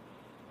stories.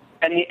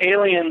 And the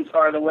aliens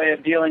are the way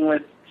of dealing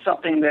with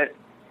something that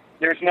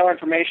there's no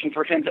information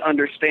for him to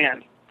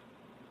understand.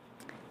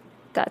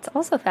 That's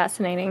also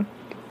fascinating.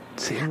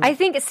 I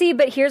think,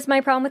 but here's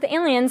my problem with the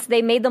aliens.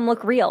 They made them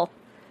look real.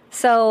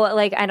 So,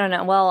 like, I don't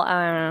know. Well,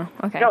 I don't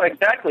know. Okay. No,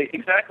 exactly.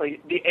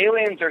 The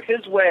aliens are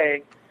his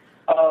way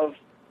of,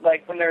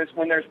 like, when there's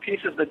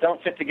pieces that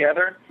don't fit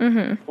together,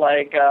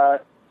 like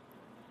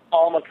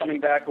Alma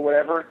coming back or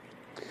whatever,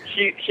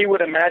 he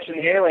would imagine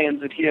the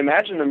aliens, if he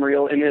imagined them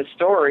real in his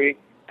story,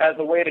 as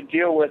a way to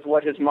deal with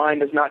what his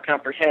mind does not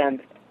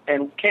comprehend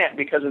and can't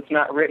because it's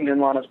not written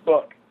in Lana's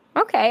book.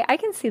 Okay, I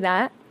can see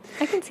that.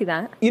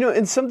 You know,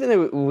 and something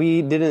that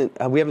we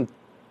haven't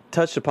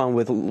touched upon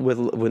with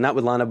not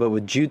with Lana, but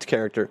with Jude's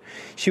character,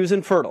 she was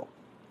infertile.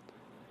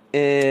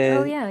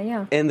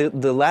 And, And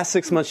the last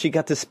 6 months she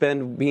got to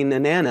spend being a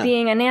nana.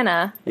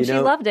 And she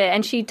loved it.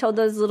 And she told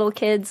those little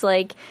kids,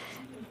 like,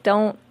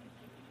 don't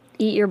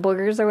eat your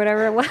boogers or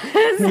whatever it was.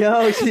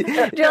 No, do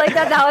you like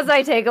that? That was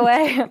my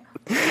takeaway.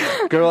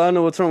 Girl, I don't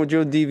know what's wrong with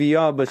your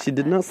DVR, but she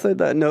did not say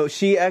that. No,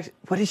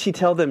 what did she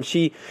tell them?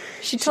 She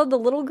told the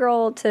little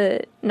girl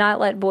to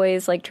not let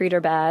boys, like, treat her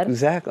bad.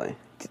 Exactly.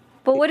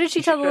 But what did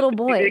she tell the little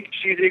boy?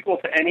 She's equal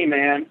to any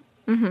man.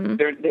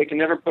 Mm-hmm. They can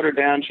never put her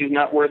down. She's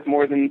not worth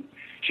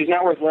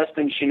less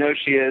than she knows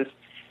she is.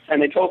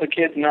 And they told the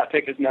kid to not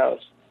pick his nose.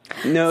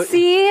 No.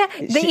 See,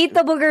 the eat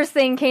the boogers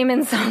thing came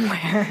in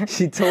somewhere.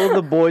 She told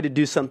the boy to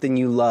do something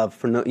you love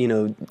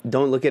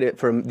don't look at it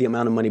for the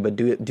amount of money, but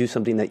do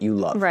something that you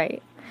love.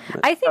 Right.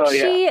 I think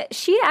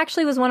she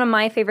actually was one of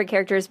my favorite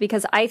characters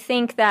because I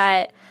think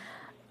that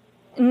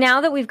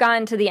now that we've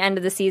gotten to the end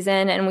of the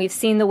season and we've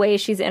seen the way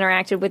she's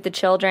interacted with the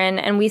children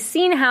and we've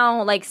seen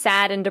how like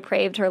sad and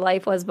depraved her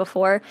life was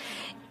before,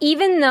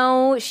 even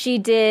though she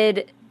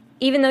did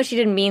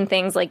mean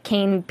things like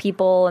cane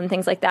people and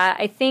things like that,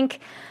 I think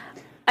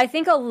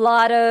a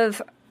lot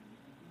of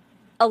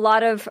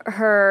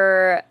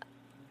her,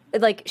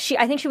 like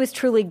I think she was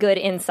truly good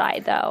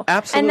inside though.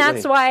 Absolutely. And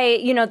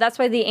that's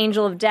why the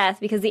Angel of Death,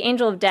 because the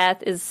Angel of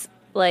Death is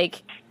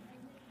like,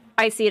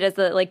 I see it as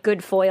the like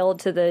good foil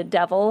to the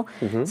devil.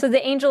 Mm-hmm. So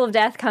the Angel of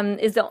Death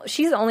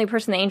she's the only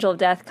person the Angel of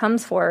Death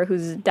comes for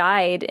who's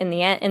died in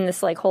the end, in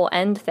this like whole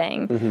end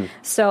thing. Mm-hmm.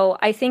 So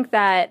I think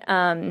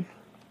that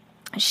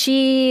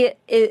she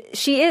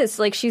is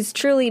like, she's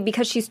truly,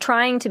 because she's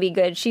trying to be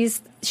good.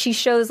 She's she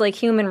shows like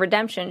human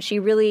redemption. She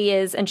really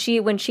is, and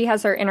when she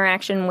has her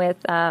interaction with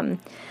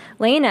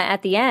Lena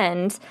at the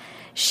end,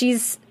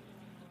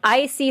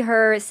 I see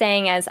her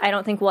saying as, I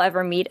don't think we'll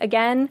ever meet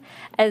again,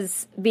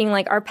 as being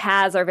like, our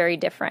paths are very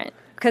different.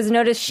 Because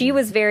notice she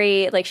was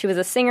very, like, she was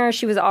a singer,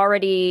 she was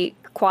already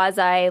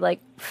quasi, like,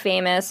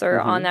 famous or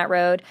on that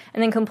road,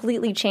 and then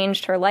completely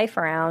changed her life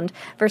around,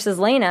 versus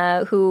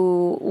Lena,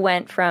 who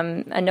went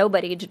from a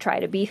nobody to try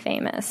to be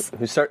famous.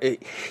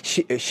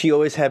 She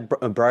always had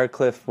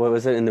Briarcliff, what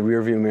was it, in the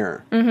rearview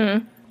mirror.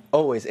 Mm-hmm.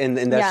 Always, and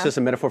that's just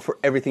a metaphor for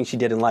everything she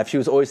did in life. She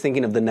was always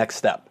thinking of the next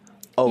step.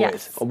 Always.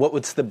 Yes.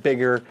 What's the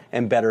bigger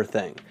and better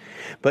thing?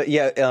 But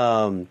yeah,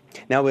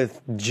 now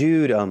with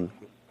Jude,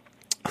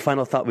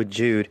 final thought with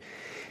Jude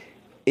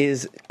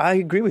is, I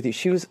agree with you.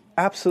 She was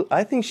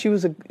I think she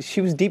was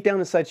deep down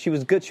inside, she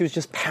was good. She was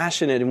just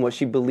passionate in what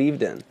she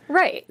believed in.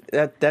 Right.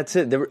 That's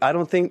it. I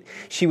don't think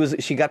she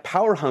got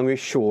power hungry,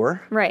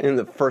 sure. Right. In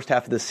the first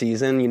half of the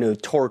season,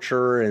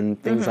 torture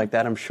and things like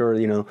that. I'm sure,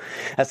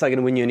 that's not going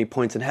to win you any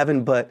points in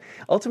heaven. But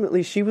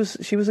ultimately, she was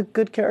a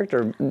good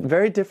character,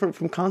 very different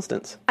from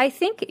Constance. I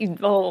think,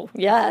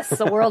 yes,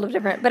 a world of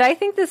different. But I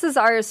think this is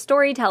our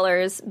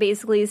storytellers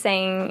basically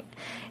saying,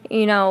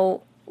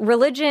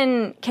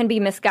 religion can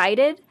be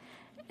misguided.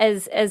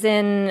 As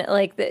in,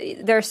 like,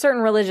 there are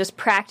certain religious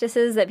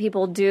practices that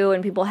people do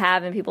and people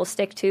have and people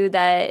stick to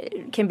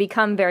that can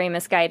become very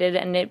misguided,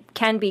 and it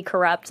can be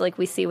corrupt, like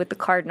we see with the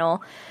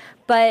cardinal.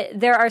 But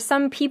there are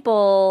some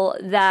people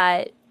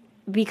that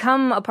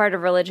become a part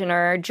of religion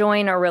or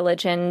join a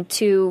religion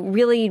to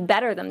really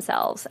better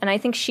themselves. And I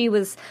think she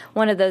was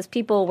one of those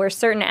people where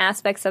certain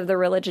aspects of the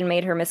religion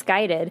made her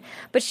misguided.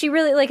 But she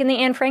really, like in the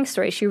Anne Frank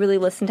story, she really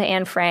listened to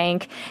Anne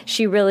Frank.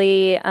 She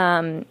really...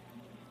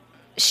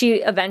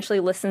 she eventually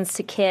listens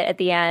to Kit at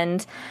the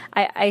end.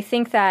 I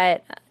think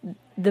that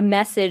the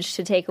message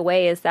to take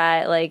away is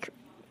that, like,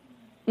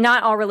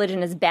 not all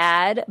religion is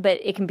bad, but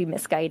it can be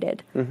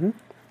misguided. Mm-hmm.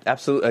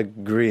 Absolutely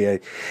agree.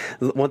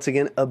 Once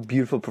again, a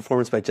beautiful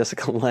performance by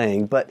Jessica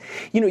Lange. But,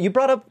 you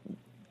brought up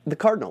the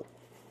Cardinal.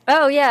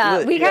 Oh,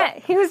 yeah.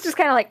 He was just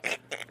kind of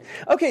like...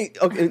 Okay.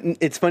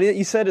 It's funny that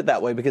you said it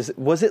that way, because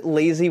was it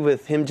lazy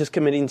with him just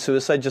committing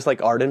suicide just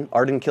like Arden?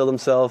 Arden killed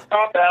himself.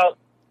 Cop out.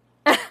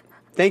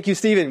 Thank you,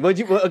 Stephen.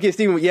 Okay,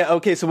 Stephen. Yeah,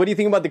 okay. So what do you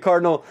think about the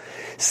Cardinal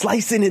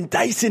slicing and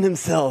dicing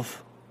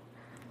himself?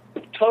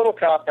 Total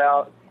cop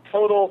out.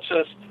 Total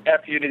just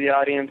F you to the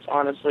audience,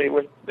 honestly,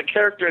 with the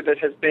character that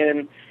has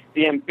been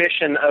the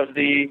ambition of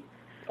the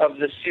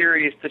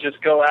series to just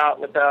go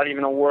out without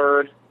even a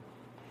word.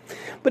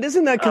 But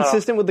isn't that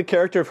consistent with the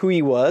character of who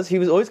he was? He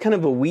was always kind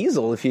of a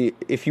weasel, if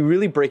you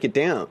really break it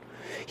down.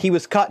 He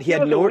was caught. He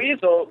was a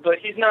weasel, but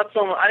he's not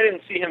someone. I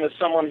didn't see him as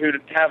someone who'd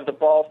have the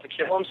balls to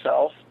kill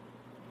himself.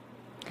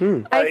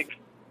 Like,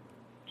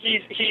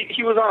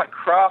 he was on a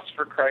cross,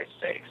 for Christ's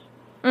sakes.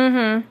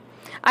 Mm-hmm.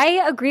 I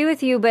agree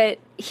with you, but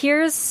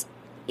here's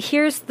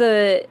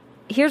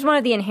one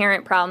of the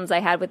inherent problems I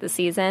had with the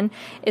season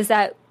is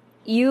that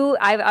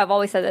I've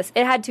always said this,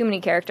 it had too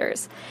many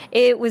characters.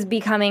 It was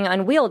becoming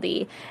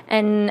unwieldy.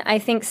 And I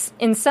think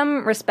in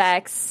some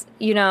respects,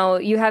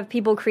 you have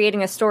people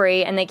creating a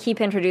story and they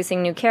keep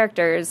introducing new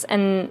characters,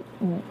 and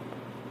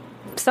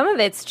some of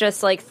it's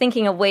just like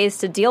thinking of ways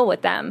to deal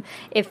with them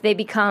if they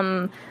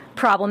become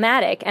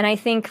problematic. And I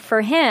think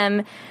for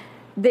him,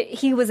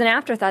 he was an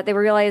afterthought. They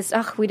realized,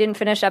 we didn't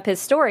finish up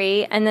his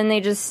story, and then they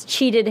just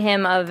cheated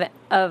him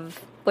of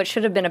what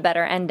should have been a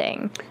better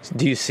ending.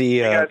 Do you see?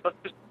 Hey guys,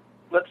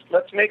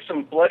 let's make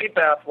some bloody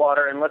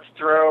bathwater, and let's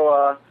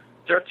throw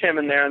Tim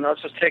in there, and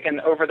let's just take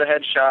an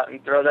over-the-head shot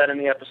and throw that in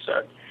the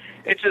episode.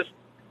 It's just,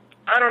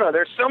 I don't know.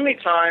 There's so many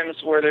times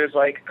where there's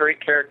like great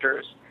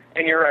characters.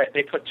 And you're right,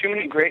 they put too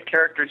many great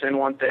characters in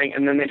one thing,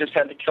 and then they just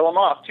had to kill them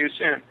off too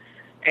soon.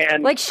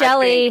 And like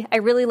Shelley, I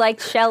really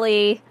liked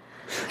Shelley.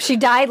 She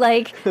died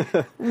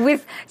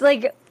with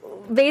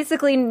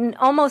basically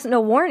almost no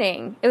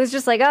warning. It was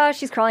just like,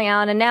 she's crawling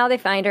out, and now they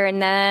find her,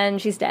 and then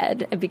she's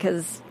dead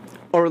because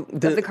of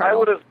the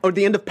Cardinal. Or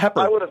the end of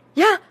Pepper.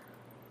 Yeah.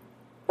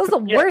 That was the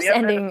worst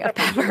ending of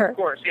Pepper. Of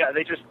course, yeah.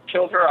 They just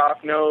killed her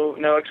off. No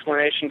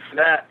explanation for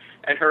that,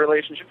 and her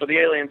relationship with the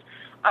aliens.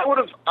 I would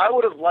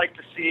have liked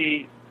to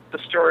see the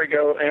story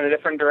go in a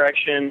different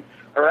direction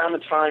around the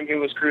time he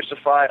was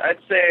crucified. I'd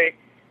say,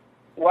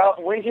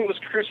 when he was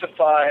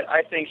crucified,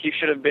 I think he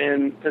should have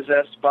been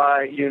possessed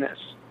by Eunice.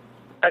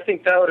 I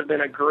think that would have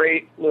been a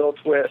great little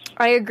twist.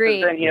 I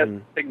agree. Then he has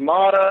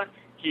Stigmata,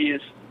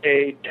 he's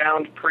a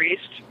downed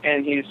priest,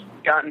 and he's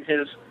gotten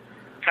his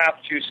path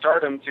to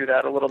stardom through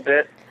that a little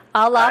bit.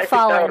 Allah Fallen. I think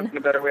that would have been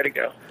a better way to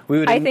go.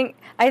 I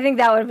think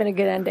that would have been a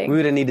good ending. We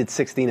would have needed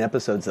 16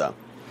 episodes, though.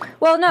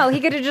 Well, no,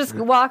 he could have just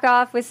walked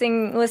off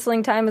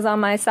whistling Time Is on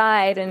My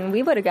Side, and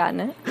we would have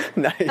gotten it.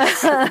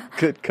 Nice.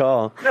 Good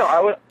call. No,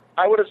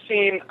 I would have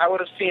seen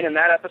in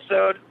that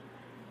episode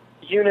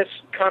Eunice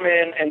come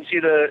in and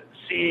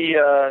see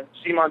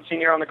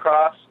Monsignor on the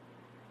cross.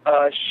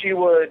 She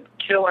would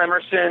kill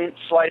Emerson,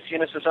 slice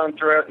Eunice's own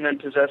throat, and then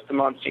possess the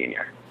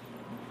Monsignor.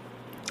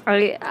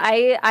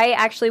 I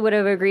actually would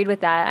have agreed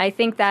with that. I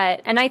think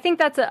that, and I think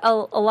that's a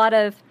lot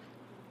of,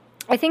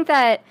 I think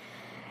that,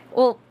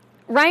 well,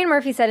 Ryan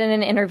Murphy said in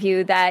an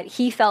interview that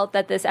he felt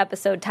that this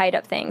episode tied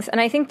up things.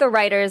 And I think the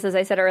writers, as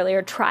I said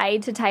earlier,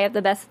 tried to tie up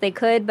the best they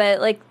could. But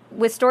like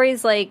with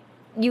stories like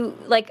you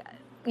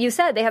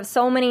said, they have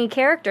so many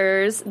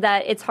characters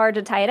that it's hard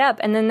to tie it up.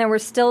 And then there were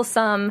still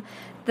some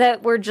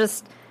that were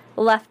just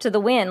left to the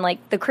wind,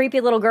 like the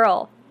creepy little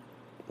girl.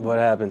 What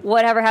happened?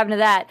 Whatever happened to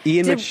that?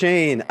 Ian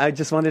McShane. I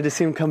just wanted to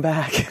see him come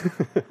back.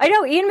 I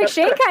know. Ian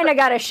McShane kind of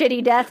got a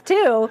shitty death,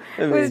 too.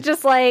 It was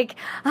just like,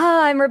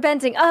 oh, I'm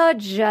repenting. Oh,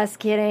 just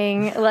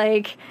kidding.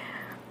 Like...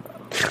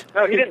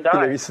 No, he didn't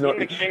die. Ian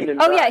McShane didn't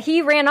die. Yeah,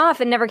 he ran off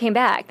and never came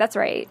back. That's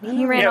right.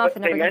 He ran off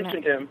and never came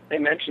back. They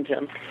mentioned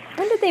him.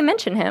 When did they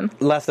mention him?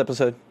 Last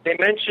episode. They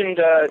mentioned...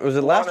 was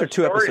it last or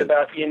two episodes?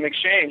 About Ian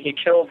McShane. He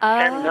killed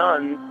 10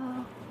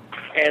 nuns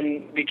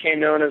and became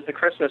known as the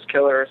Christmas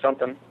Killer or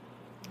something.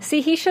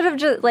 See, he should have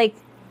just, like...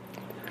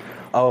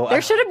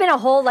 there should have been a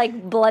whole,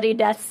 like, bloody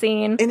death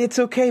scene. And it's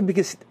okay,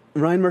 because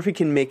Ryan Murphy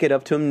can make it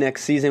up to him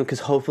next season,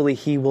 because hopefully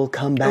he will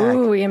come back.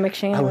 Ooh, Ian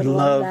McShane. I would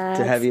love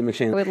to have Ian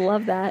McShane. I would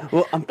love that.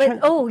 Well,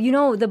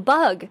 the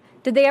bug.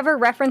 Did they ever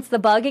reference the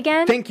bug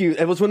again? Thank you.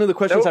 It was one of the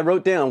questions I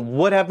wrote down.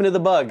 What happened to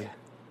the bug?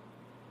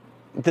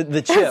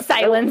 The chip.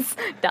 Silence. ...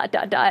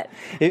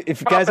 If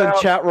you guys on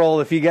chat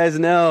roll, if you guys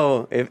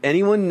know, if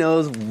anyone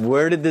knows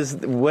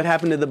what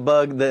happened to the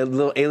bug, the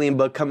little alien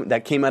bug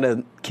that came out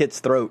of Kit's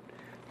throat,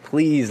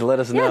 please let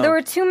us know. Yeah, there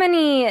were too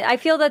many. I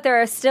feel that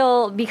there are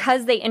still,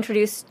 because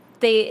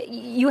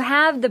you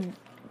have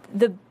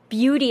the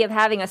beauty of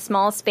having a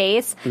small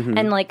space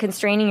and like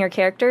constraining your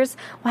characters.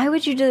 Why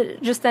would you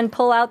just then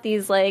pull out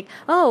these like,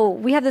 oh,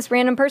 we have this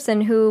random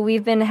person who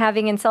we've been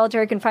having in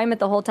solitary confinement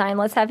the whole time,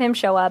 let's have him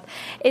show up.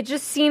 It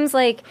just seems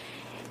like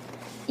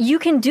you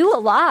can do a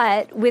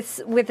lot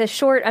with a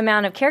short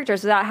amount of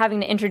characters without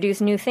having to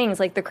introduce new things,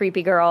 like the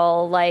creepy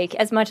girl. Like,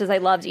 as much as I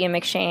loved Ian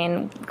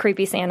McShane,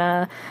 creepy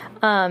Santa,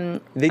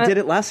 they did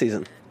it last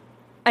season.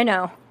 I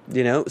know.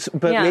 You know,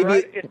 but maybe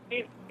right.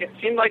 It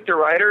seemed like the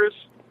writers,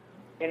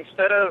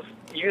 instead of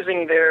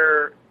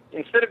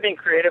being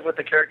creative with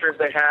the characters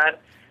they had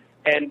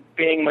and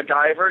being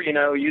MacGyver,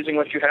 using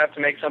what you have to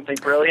make something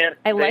brilliant,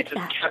 they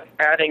just kept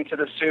adding to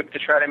the soup to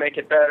try to make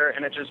it better,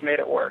 and it just made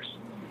it worse.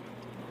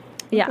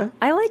 Yeah, okay.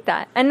 I like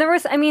that. And there were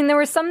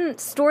some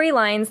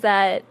storylines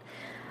that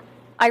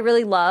I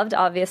really loved,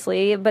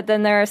 obviously, but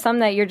then there are some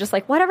that you're just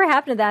like, whatever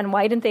happened to that, and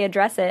why didn't they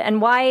address it?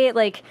 And why,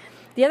 like,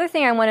 the other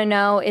thing I want to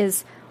know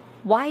is,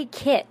 why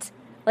Kit?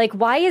 Like,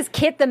 why is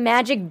Kit the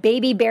magic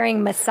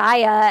baby-bearing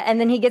messiah, and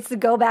then he gets to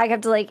go back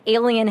up to, like,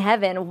 alien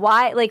heaven?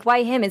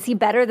 Why him? Is he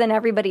better than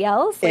everybody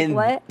else? Like,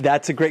 what?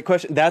 That's a great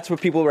question. That's what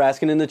people were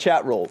asking in the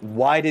chat roll.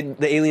 Why did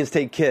the aliens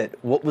take Kit?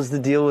 What was the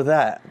deal with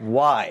that?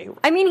 Why?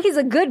 I mean, he's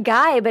a good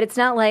guy, but it's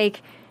not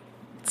like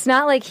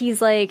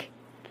he's, like...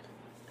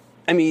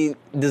 I mean,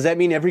 does that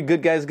mean every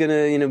good guy's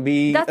gonna,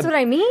 be... That's what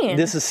I mean.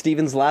 This is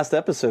Steven's last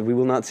episode. We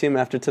will not see him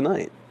after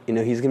tonight.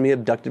 He's going to be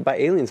abducted by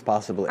aliens,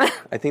 possibly.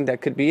 I think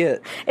that could be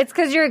it. It's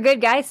because you're a good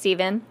guy,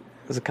 Steven.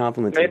 It's a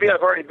compliment. Maybe I've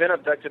already been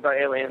abducted by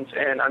aliens,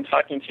 and I'm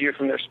talking to you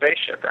from their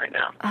spaceship right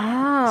now.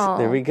 Oh. So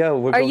there we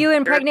go. Are you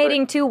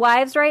impregnating 2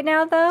 wives right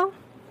now, though?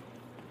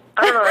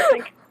 I don't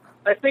know.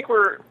 I think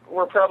we're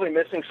probably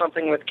missing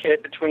something with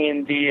Kit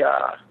between the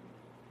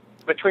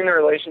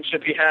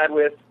relationship he had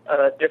with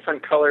a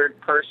different colored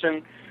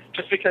person,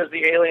 just because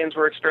the aliens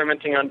were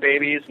experimenting on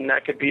babies, and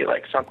that could be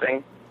like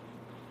something,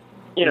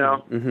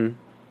 Mm-hmm.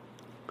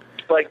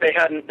 Like they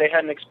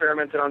hadn't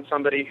experimented on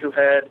somebody who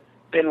had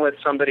been with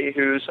somebody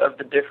who's of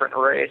the different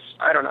race.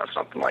 I don't know,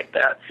 something like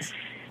that.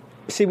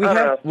 See,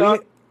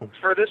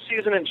 for this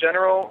season in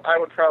general, I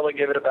would probably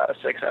give it about a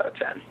 6 out of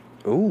 10.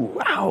 Ooh,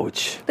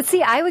 ouch. But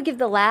see, I would give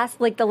the last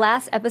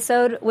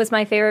episode was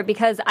my favorite,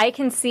 because I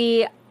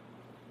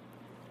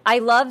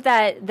love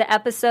that the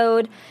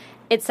episode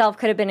itself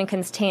could have been a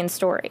contained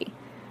story.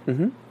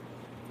 Mm-hmm.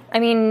 I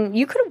mean,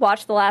 you could have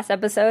watched the last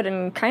episode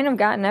and kind of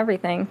gotten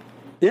everything.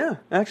 Yeah,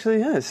 actually,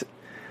 yes.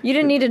 You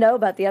didn't need to know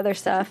about the other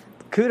stuff.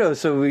 Kudos,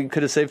 so we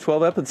could have saved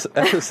 12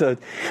 episodes.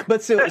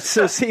 But so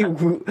see,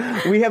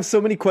 we have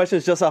so many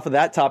questions just off of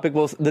that topic.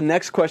 Well, the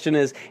next question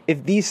is,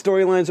 if these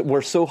storylines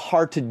were so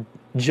hard to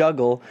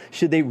juggle,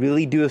 should they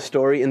really do a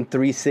story in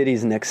 3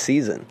 cities next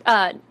season?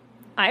 I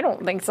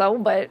don't think so,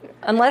 but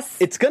unless...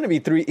 It's going to be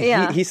 3...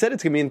 Yeah. He said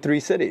it's going to be in 3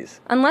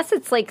 cities. Unless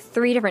it's like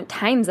 3 different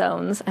time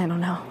zones. I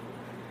don't know.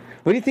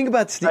 What do you think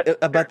about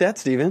that,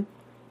 Steven?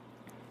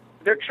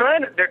 They're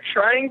trying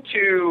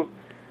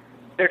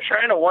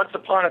to Once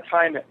Upon a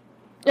Time it.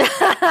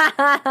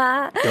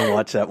 Don't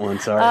watch that one.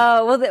 Sorry.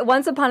 Oh well,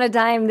 Once Upon a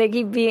Time, they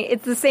keep being.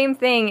 It's the same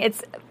thing.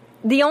 It's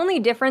the only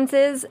difference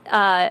is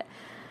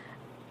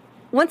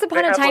Once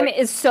Upon a Time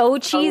is so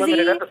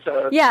cheesy.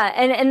 Yeah,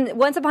 and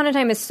Once Upon a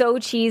Time is so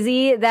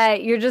cheesy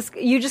that you just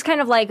kind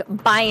of like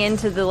buy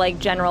into the like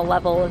general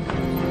level of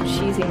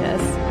cheesiness.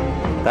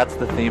 That's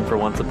the theme for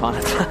Once Upon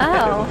a Time.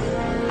 Oh.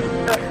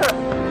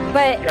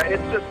 But yeah,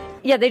 it's just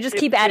they just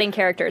keep adding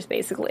characters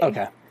basically.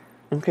 Okay.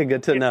 Okay,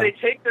 good to know. If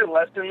they take their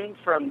lesson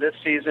from this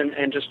season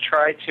and just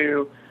try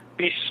to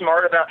be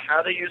smart about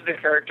how they use their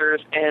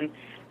characters and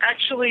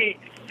actually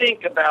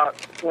think about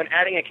when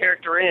adding a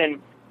character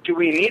in, do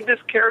we need this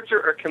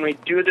character or can we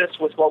do this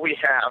with what we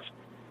have?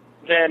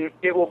 Then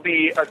it will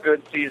be a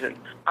good season.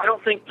 I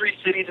don't think 3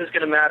 cities is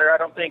going to matter. I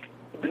don't think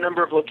the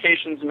number of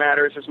locations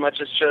matters as much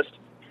as just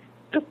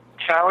the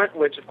talent,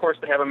 which of course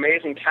they have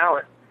amazing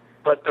talent,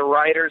 but the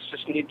writers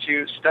just need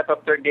to step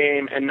up their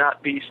game and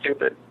not be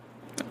stupid.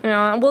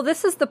 Well,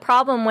 this is the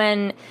problem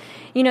when,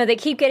 they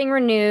keep getting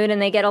renewed and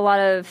they get a lot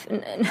of,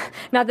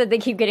 not that they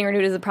keep getting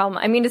renewed is a problem.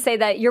 I mean to say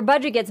that your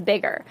budget gets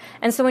bigger.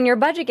 And so when your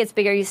budget gets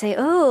bigger, you say,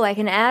 oh, I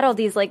can add all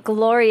these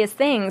glorious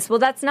things. Well,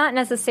 that's not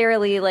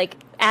necessarily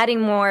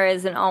adding more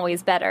isn't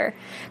always better.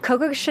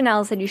 Coco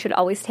Chanel said you should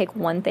always take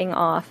one thing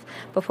off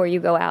before you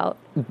go out.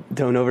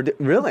 Don't overdo.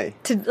 Really?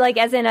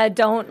 As in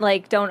don't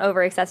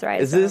over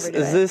accessorize. Is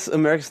this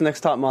America's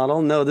Next Top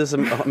Model? No, this is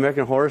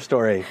American Horror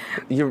Story.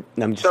 So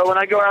when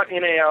I go out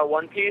in a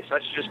one piece, I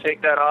should just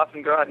take that off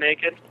and go out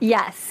naked?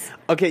 Yes.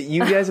 Okay,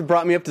 you guys have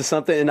brought me up to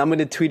something, and I'm going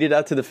to tweet it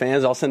out to the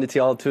fans. I'll send it to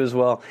y'all too as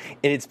well.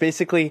 And it's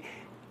basically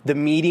the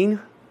meeting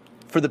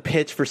for the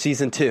pitch for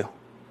season 2.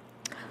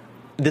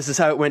 This is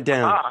how it went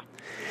down. Ah.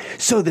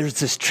 So there's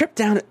this trip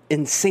down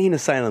insane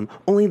asylum.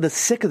 Only the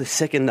sick of the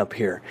sick end up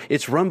here.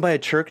 It's run by a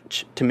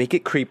church to make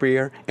it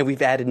creepier, and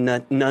we've added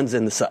nuns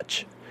and the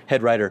such.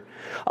 Head writer.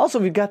 Also,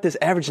 we've got this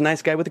average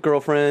nice guy with a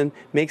girlfriend,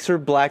 makes her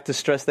black to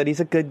stress that he's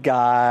a good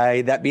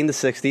guy, that being the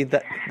 60s,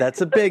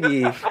 that's a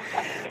biggie.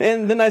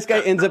 And the nice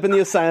guy ends up in the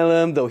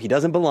asylum, though he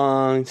doesn't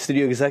belong.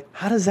 Studio exec,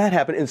 how does that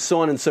happen? And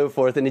so on and so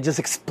forth. And it just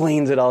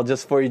explains it all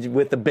just for you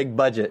with a big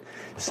budget.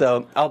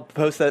 So I'll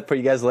post that for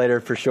you guys later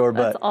for sure.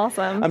 That's but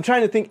awesome. I'm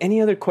trying to think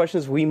any other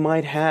questions we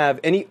might have.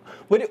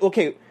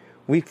 Okay,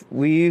 we've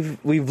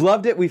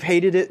loved it, we've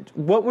hated it.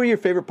 What were your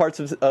favorite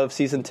parts of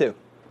season 2?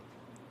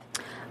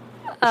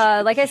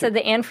 Like I said,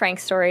 the Anne Frank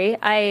story.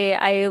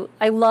 I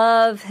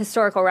love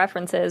historical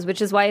references,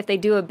 which is why if they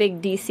do a big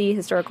DC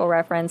historical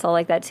reference, I'll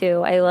like that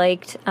too. I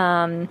liked,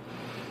 of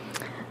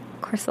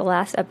course, the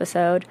last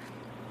episode.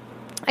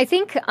 I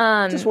think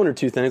just one or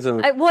two things.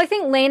 I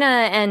think Lena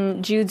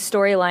and Jude's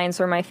storylines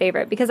were my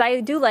favorite because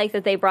I do like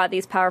that they brought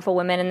these powerful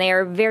women, and they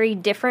are very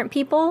different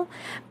people,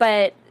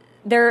 but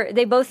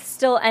they both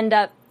still end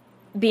up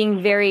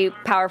being very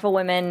powerful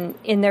women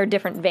in their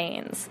different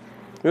veins.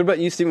 What about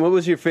you, Stephen? What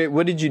was your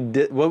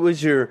favorite? What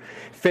was your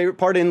favorite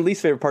part and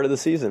least favorite part of the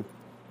season?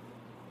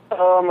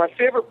 My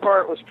favorite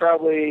part was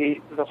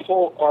probably the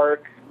whole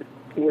arc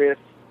with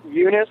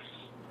Eunice,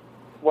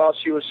 while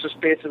she was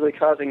just basically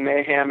causing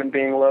mayhem and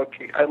being low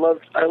key. I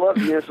loved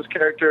Eunice's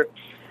character,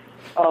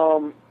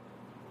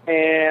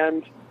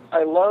 and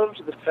I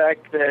loved the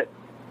fact that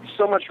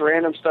so much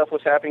random stuff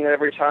was happening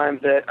every time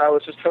that I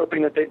was just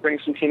hoping that they'd bring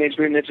some Teenage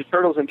Mutant Ninja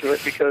Turtles into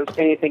it because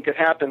anything could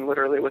happen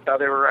literally with how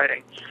they were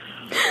writing.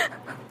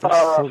 That's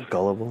so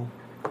gullible.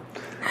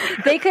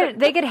 They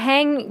could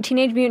hang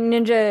Teenage Mutant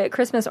Ninja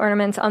Christmas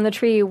ornaments on the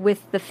tree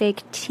with the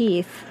fake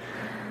teeth,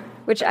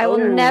 which I will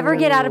never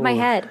get out of my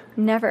head.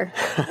 Never.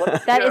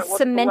 That is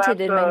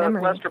cemented in my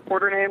memory. The last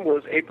reporter name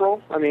was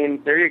April. I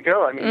mean, there you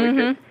go. I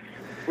mean,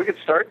 we could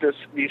start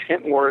these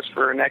hint wars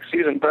for next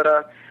season.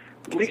 But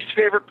least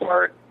favorite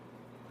part,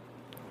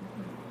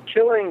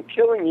 killing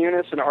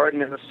Eunice and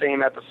Arden in the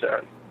same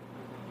episode.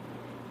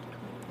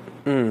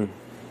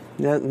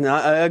 Yeah, no,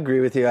 I agree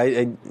with you.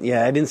 I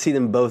didn't see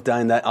them both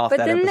dying that episode.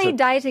 But didn't they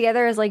die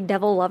together as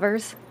devil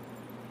lovers?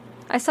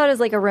 I saw it as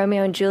a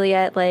Romeo and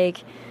Juliet, God,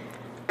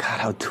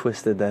 how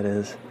twisted that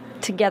is.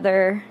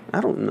 Together.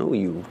 I don't know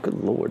you. Good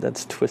Lord,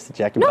 that's twisted,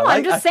 Jackie. No,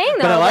 I'm just saying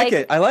though. But I like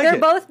it. I like they're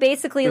it. They're both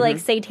basically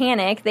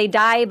satanic. They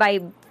die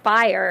by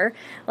fire,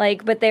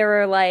 but they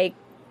were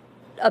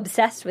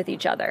obsessed with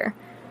each other.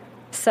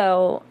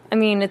 So, I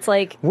mean, it's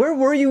where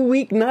were you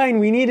week 9?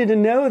 We needed to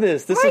know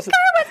this. My car was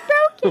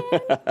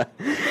broken.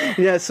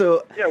 Yeah,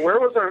 so... Yeah, where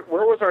was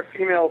our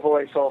female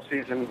voice all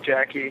season,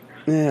 Jackie?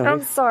 Yeah,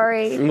 I'm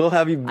sorry. We'll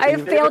have you... I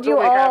have failed you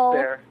all.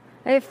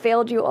 I have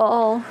failed you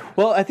all.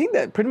 Well, I think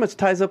that pretty much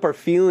ties up our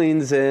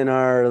feelings and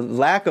our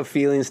lack of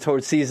feelings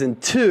towards season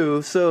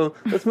 2. So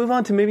let's move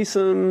on to maybe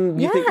some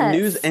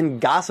news and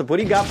gossip. What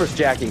do you got for us,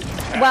 Jackie?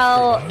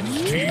 Well,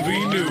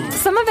 TV news.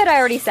 Some of it I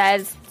already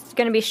said. It's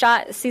going to be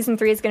shot. Season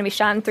 3 is going to be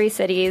shot in 3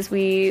 cities.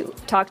 We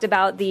talked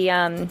about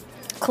the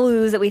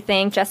clues that we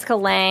think. Jessica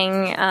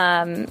Lange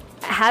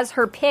has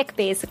her pick,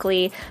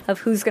 basically, of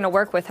who's going to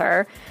work with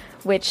her,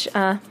 which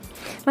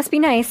must be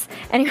nice.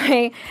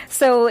 Anyway,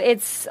 so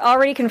it's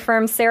already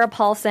confirmed Sarah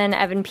Paulson,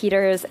 Evan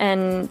Peters,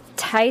 and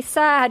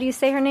Taissa, how do you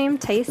say her name?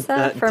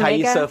 Taissa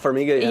Farmiga? Taissa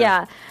Farmiga,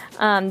 yeah.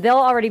 They'll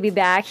already be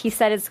back. He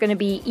said it's going to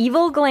be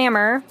evil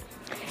glamour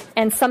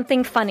and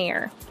something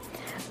funnier.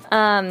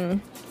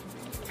 And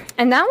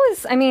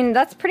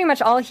that's pretty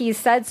much all he's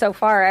said so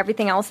far.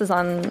 Everything else is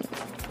on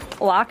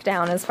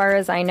lockdown as far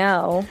as I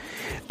know.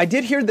 I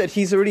did hear that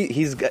he's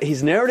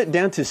narrowed it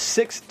down to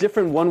 6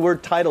 different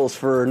one-word titles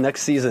for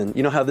next season.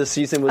 You know how this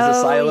season was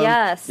Asylum?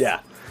 Yes. Yeah.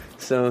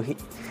 So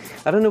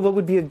I don't know what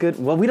would be a good...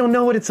 Well, we don't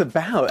know what it's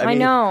about. I mean,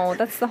 know.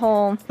 That's the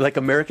whole... Like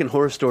American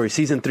Horror Story,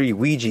 Season 3,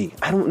 Ouija.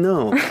 I don't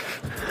know.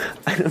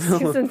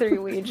 Season 3,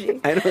 Ouija.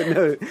 I don't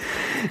know.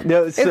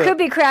 No, so, it could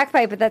be crack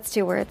pipe, but that's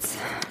 2 words.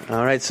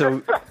 All right,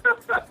 so...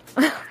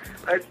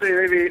 I'd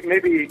say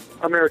maybe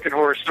American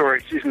Horror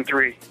Story, Season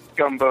 3,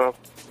 Gumbo.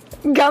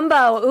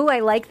 Gumbo. Ooh, I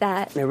like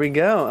that. There we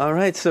go. All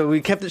right, so we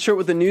kept it short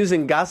with the news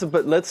and gossip,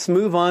 but let's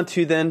move on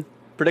to then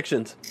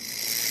predictions.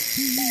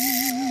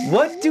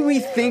 What do we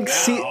think?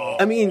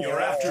 I mean,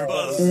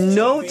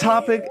 no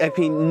topic,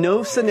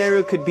 no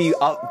scenario could be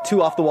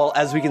too off the wall,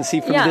 as we can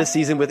see from this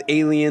season with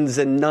aliens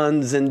and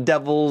nuns and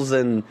devils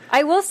and...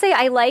 I will say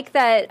I like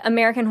that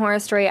American Horror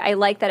Story. I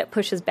like that it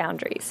pushes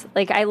boundaries.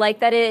 Like, I like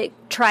that it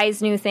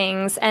tries new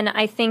things, and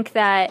I think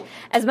that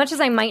as much as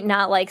I might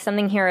not like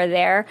something here or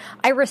there,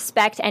 I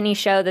respect any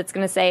show that's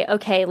going to say,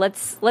 okay,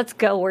 let's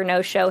go where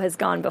no show has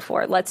gone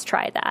before. Let's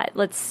try that.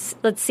 Let's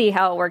see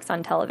how it works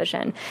on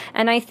television.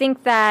 And I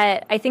think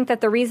that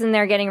the reason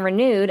they're getting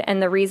renewed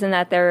and the reason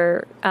that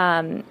they're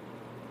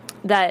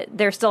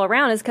still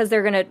around is because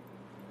they're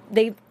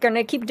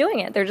gonna keep doing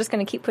it. They're just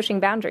gonna keep pushing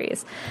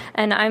boundaries,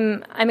 and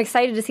I'm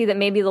excited to see that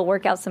maybe they'll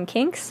work out some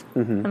kinks.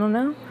 Mm-hmm. I don't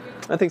know.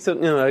 I think so.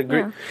 I agree.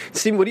 Yeah.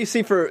 Stephen, what do you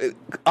see for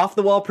off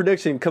the wall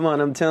prediction? Come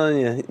on, I'm telling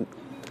you,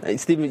 hey,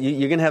 Stephen,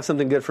 you're gonna have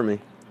something good for me.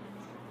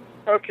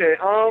 Okay.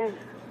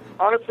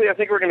 Honestly, I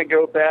think we're gonna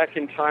go back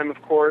in time, of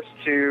course,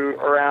 to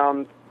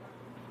around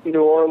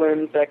New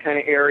Orleans, that kind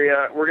of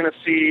area. We're going to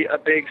see a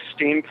big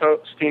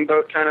steamboat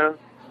kind of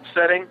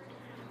setting.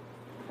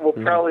 We'll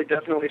probably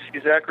definitely see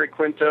Zachary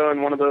Quinto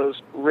in one of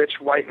those rich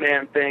white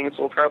man things.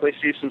 We'll probably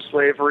see some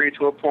slavery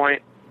to a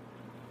point.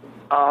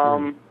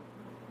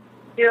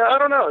 Yeah, I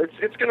don't know.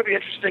 It's going to be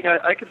interesting.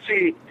 I could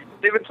see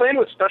they've been playing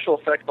with special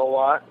effects a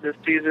lot this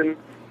season,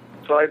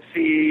 so I'd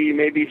see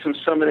maybe some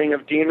summoning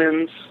of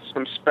demons,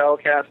 some spell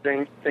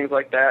casting, things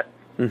like that.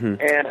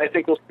 Mm-hmm. And I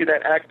think we'll see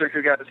that actor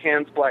who got his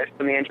hand spliced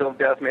when the Angel of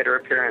Death made her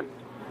appearance.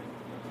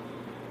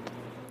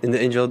 In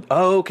the Angel...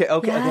 Oh, okay,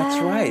 yes.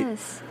 That's right.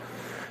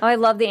 Oh, I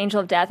love the Angel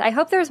of Death. I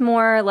hope there's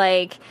more,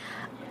 like...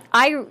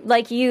 I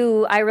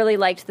really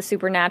liked the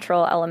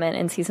supernatural element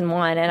in season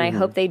 1, and I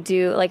hope they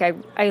do... Like,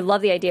 I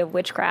love the idea of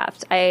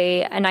witchcraft.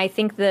 I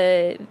think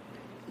the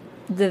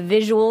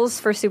visuals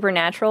for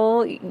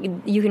supernatural,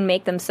 you can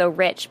make them so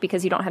rich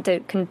because you don't have to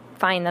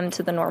confine them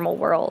to the normal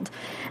world.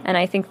 And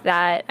I think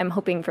that I'm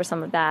hoping for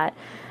some of that.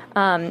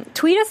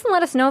 Tweet us and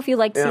let us know if you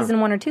liked season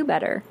 1 or 2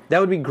 better. That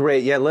would be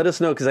great. Yeah, let us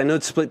know, because I know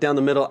it's split down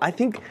the middle. I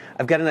think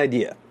I've got an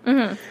idea.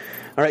 Mm-hmm.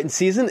 All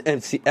right,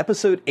 in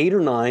episode 8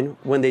 or 9,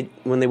 when they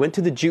went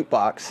to the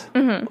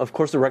jukebox, of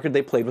course the record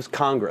they played was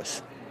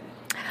Congress.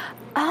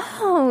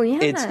 Oh, yeah.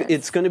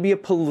 It's going to be a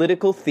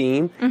political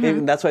theme,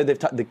 and that's why they've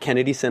taught the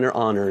Kennedy Center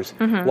Honors,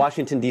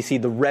 Washington, D.C.,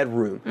 the Red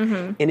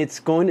Room, and it's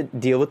going to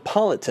deal with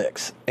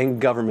politics and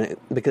government,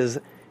 because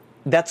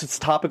that's what's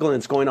topical and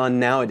it's going on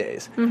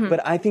nowadays.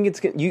 But I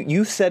think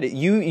you said it.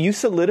 You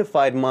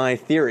solidified my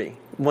theory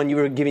when you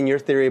were giving your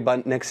theory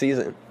about next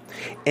season.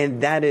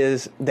 And that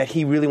is that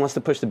he really wants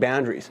to push the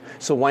boundaries.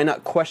 So why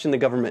not question the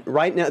government?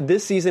 Right now,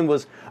 this season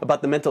was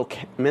about the mental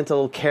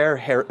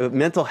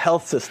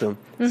health system.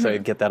 So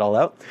get that all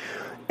out.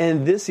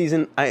 And this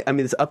season,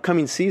 this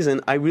upcoming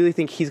season, I really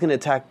think he's going to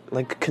attack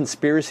like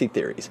conspiracy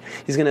theories.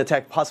 He's going to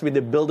attack possibly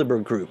the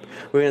Bilderberg Group.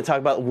 We're going to talk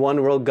about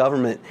one world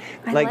government,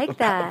 I like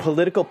that.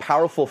 Political,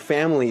 powerful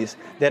families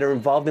that are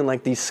involved in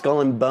like these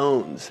skull and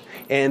bones,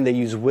 and they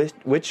use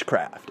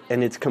witchcraft,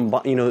 and it's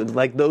combined,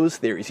 like those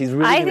theories.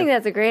 I think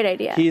that's a great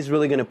idea. He's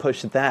really going to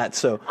push that.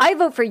 So I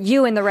vote for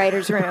you in the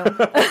writers' room.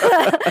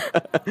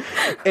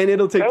 And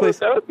it'll take place.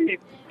 That would be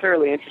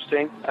fairly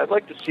interesting. I'd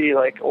like to see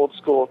like old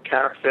school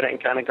counterfeiting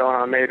kind of going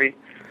on, maybe.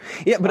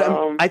 Yeah, but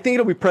I think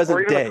it'll be present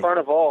or even day. A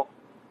carnival.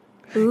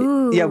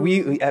 Ooh. Yeah,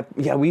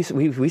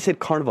 we said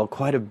carnival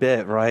quite a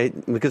bit, right?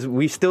 Because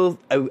I still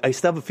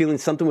have a feeling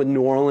something with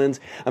New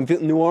Orleans. I'm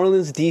feeling New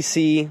Orleans,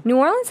 D.C. New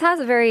Orleans has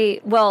a very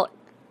well.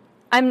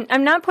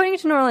 I'm not pointing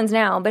to New Orleans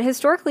now, but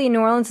historically, New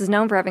Orleans is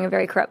known for having a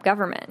very corrupt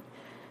government.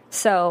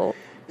 So.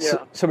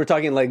 Yeah. So we're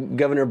talking like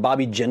Governor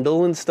Bobby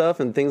Jindal and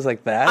stuff and things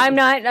like that? I'm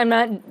not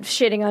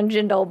shitting on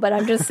Jindal, but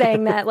I'm just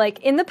saying that like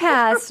in the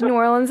past, New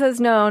Orleans has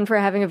known for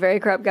having a very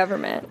corrupt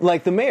government.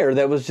 Like the mayor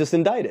that was just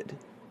indicted.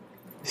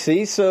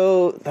 See,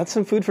 so that's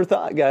some food for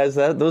thought, guys.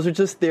 Those are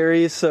just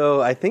theories, so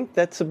I think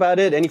that's about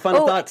it. Any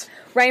final thoughts?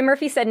 Ryan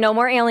Murphy said no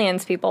more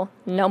aliens, people.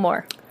 No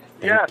more.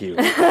 Thank you.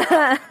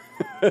 I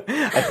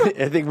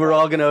think we're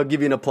all going to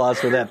give you an applause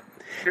for that.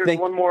 Here's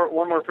one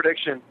more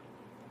prediction.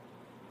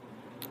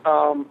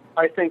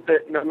 I think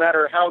that no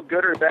matter how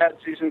good or bad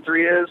season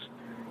 3 is,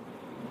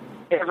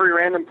 every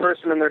random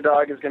person and their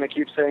dog is going to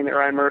keep saying that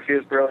Ryan Murphy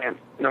is brilliant,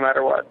 no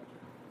matter what.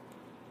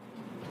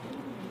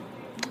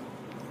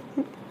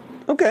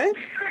 Okay.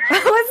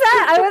 What was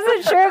that? I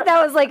wasn't sure if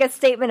that was like a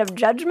statement of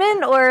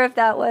judgment or if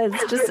that was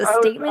just a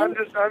statement.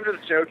 I'm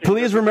just joking.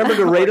 Please remember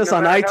to rate us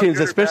on iTunes,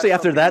 especially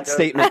after that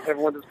statement.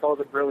 Everyone just calls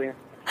it brilliant.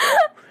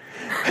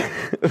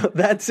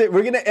 That's it.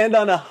 We're going to end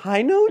on a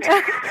high note?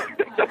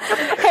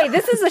 Hey,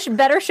 this is a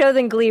better show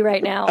than Glee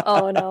right now.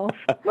 Oh, no.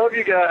 Love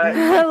you guys.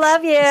 I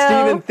love you.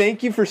 Steven,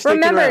 thank you for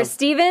sticking around. Remember,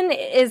 Steven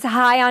is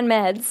high on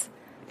meds.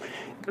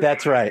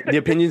 That's right. The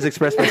opinions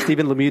expressed by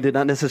Steven Lemieux did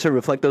not necessarily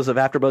reflect those of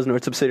AfterBuzz nor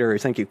its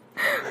subsidiaries. Thank you.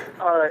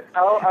 All right.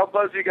 I'll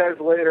buzz you guys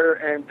later,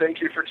 and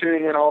thank you for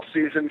tuning in all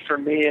season for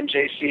me and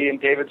JC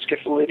and David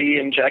Skifalidi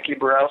and Jackie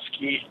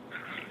Borowski.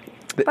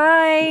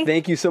 Bye.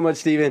 Thank you so much,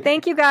 Steven.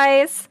 Thank you,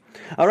 guys.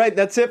 All right,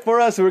 that's it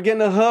for us. We're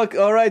getting a hook.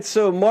 All right,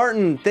 so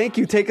Martin, thank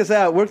you. Take us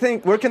out. Where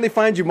can they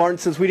find you, Martin,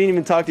 since we didn't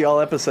even talk to you all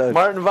episode?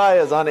 Martin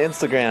Valles on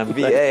Instagram,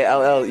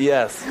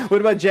 Valles. What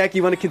about Jackie?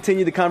 You want to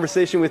continue the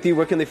conversation with you?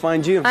 Where can they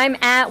find you? I'm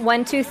at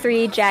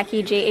 123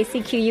 Jackie,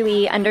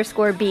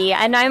 JACQUE_B,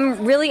 and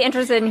I'm really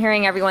interested in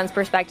hearing everyone's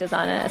perspectives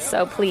on this,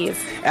 so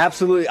please.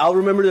 Absolutely. I'll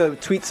remember to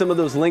tweet some of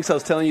those links I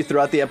was telling you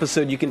throughout the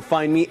episode. You can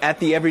find me at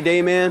The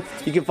Everyday Man.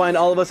 You can find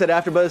all of us at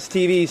AfterBuzz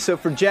TV. So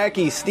for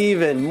Jackie,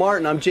 Steven,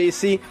 Martin, I'm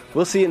JC.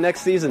 We'll see you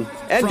next season.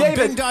 And From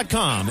David.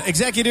 Bing.com,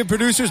 executive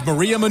producers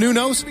Maria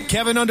Menounos,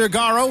 Kevin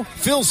Undergaro,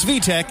 Phil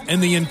Svitek,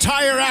 and the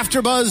entire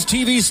AfterBuzz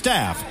TV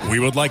staff. We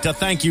would like to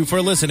thank you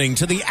for listening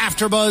to the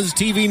AfterBuzz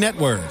TV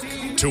network.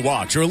 To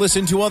watch or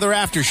listen to other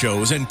after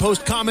shows and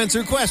post comments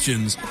or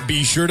questions,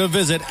 be sure to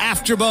visit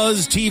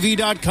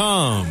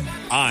AfterBuzzTV.com.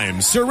 I'm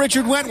Sir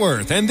Richard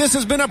Wentworth, and this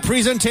has been a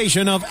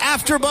presentation of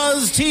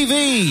AfterBuzz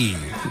TV.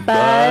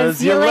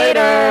 Buzz you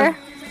later.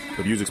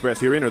 The views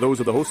expressed herein are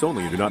those of the hosts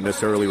only and do not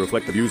necessarily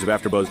reflect the views of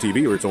AfterBuzz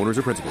TV or its owners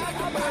or principals.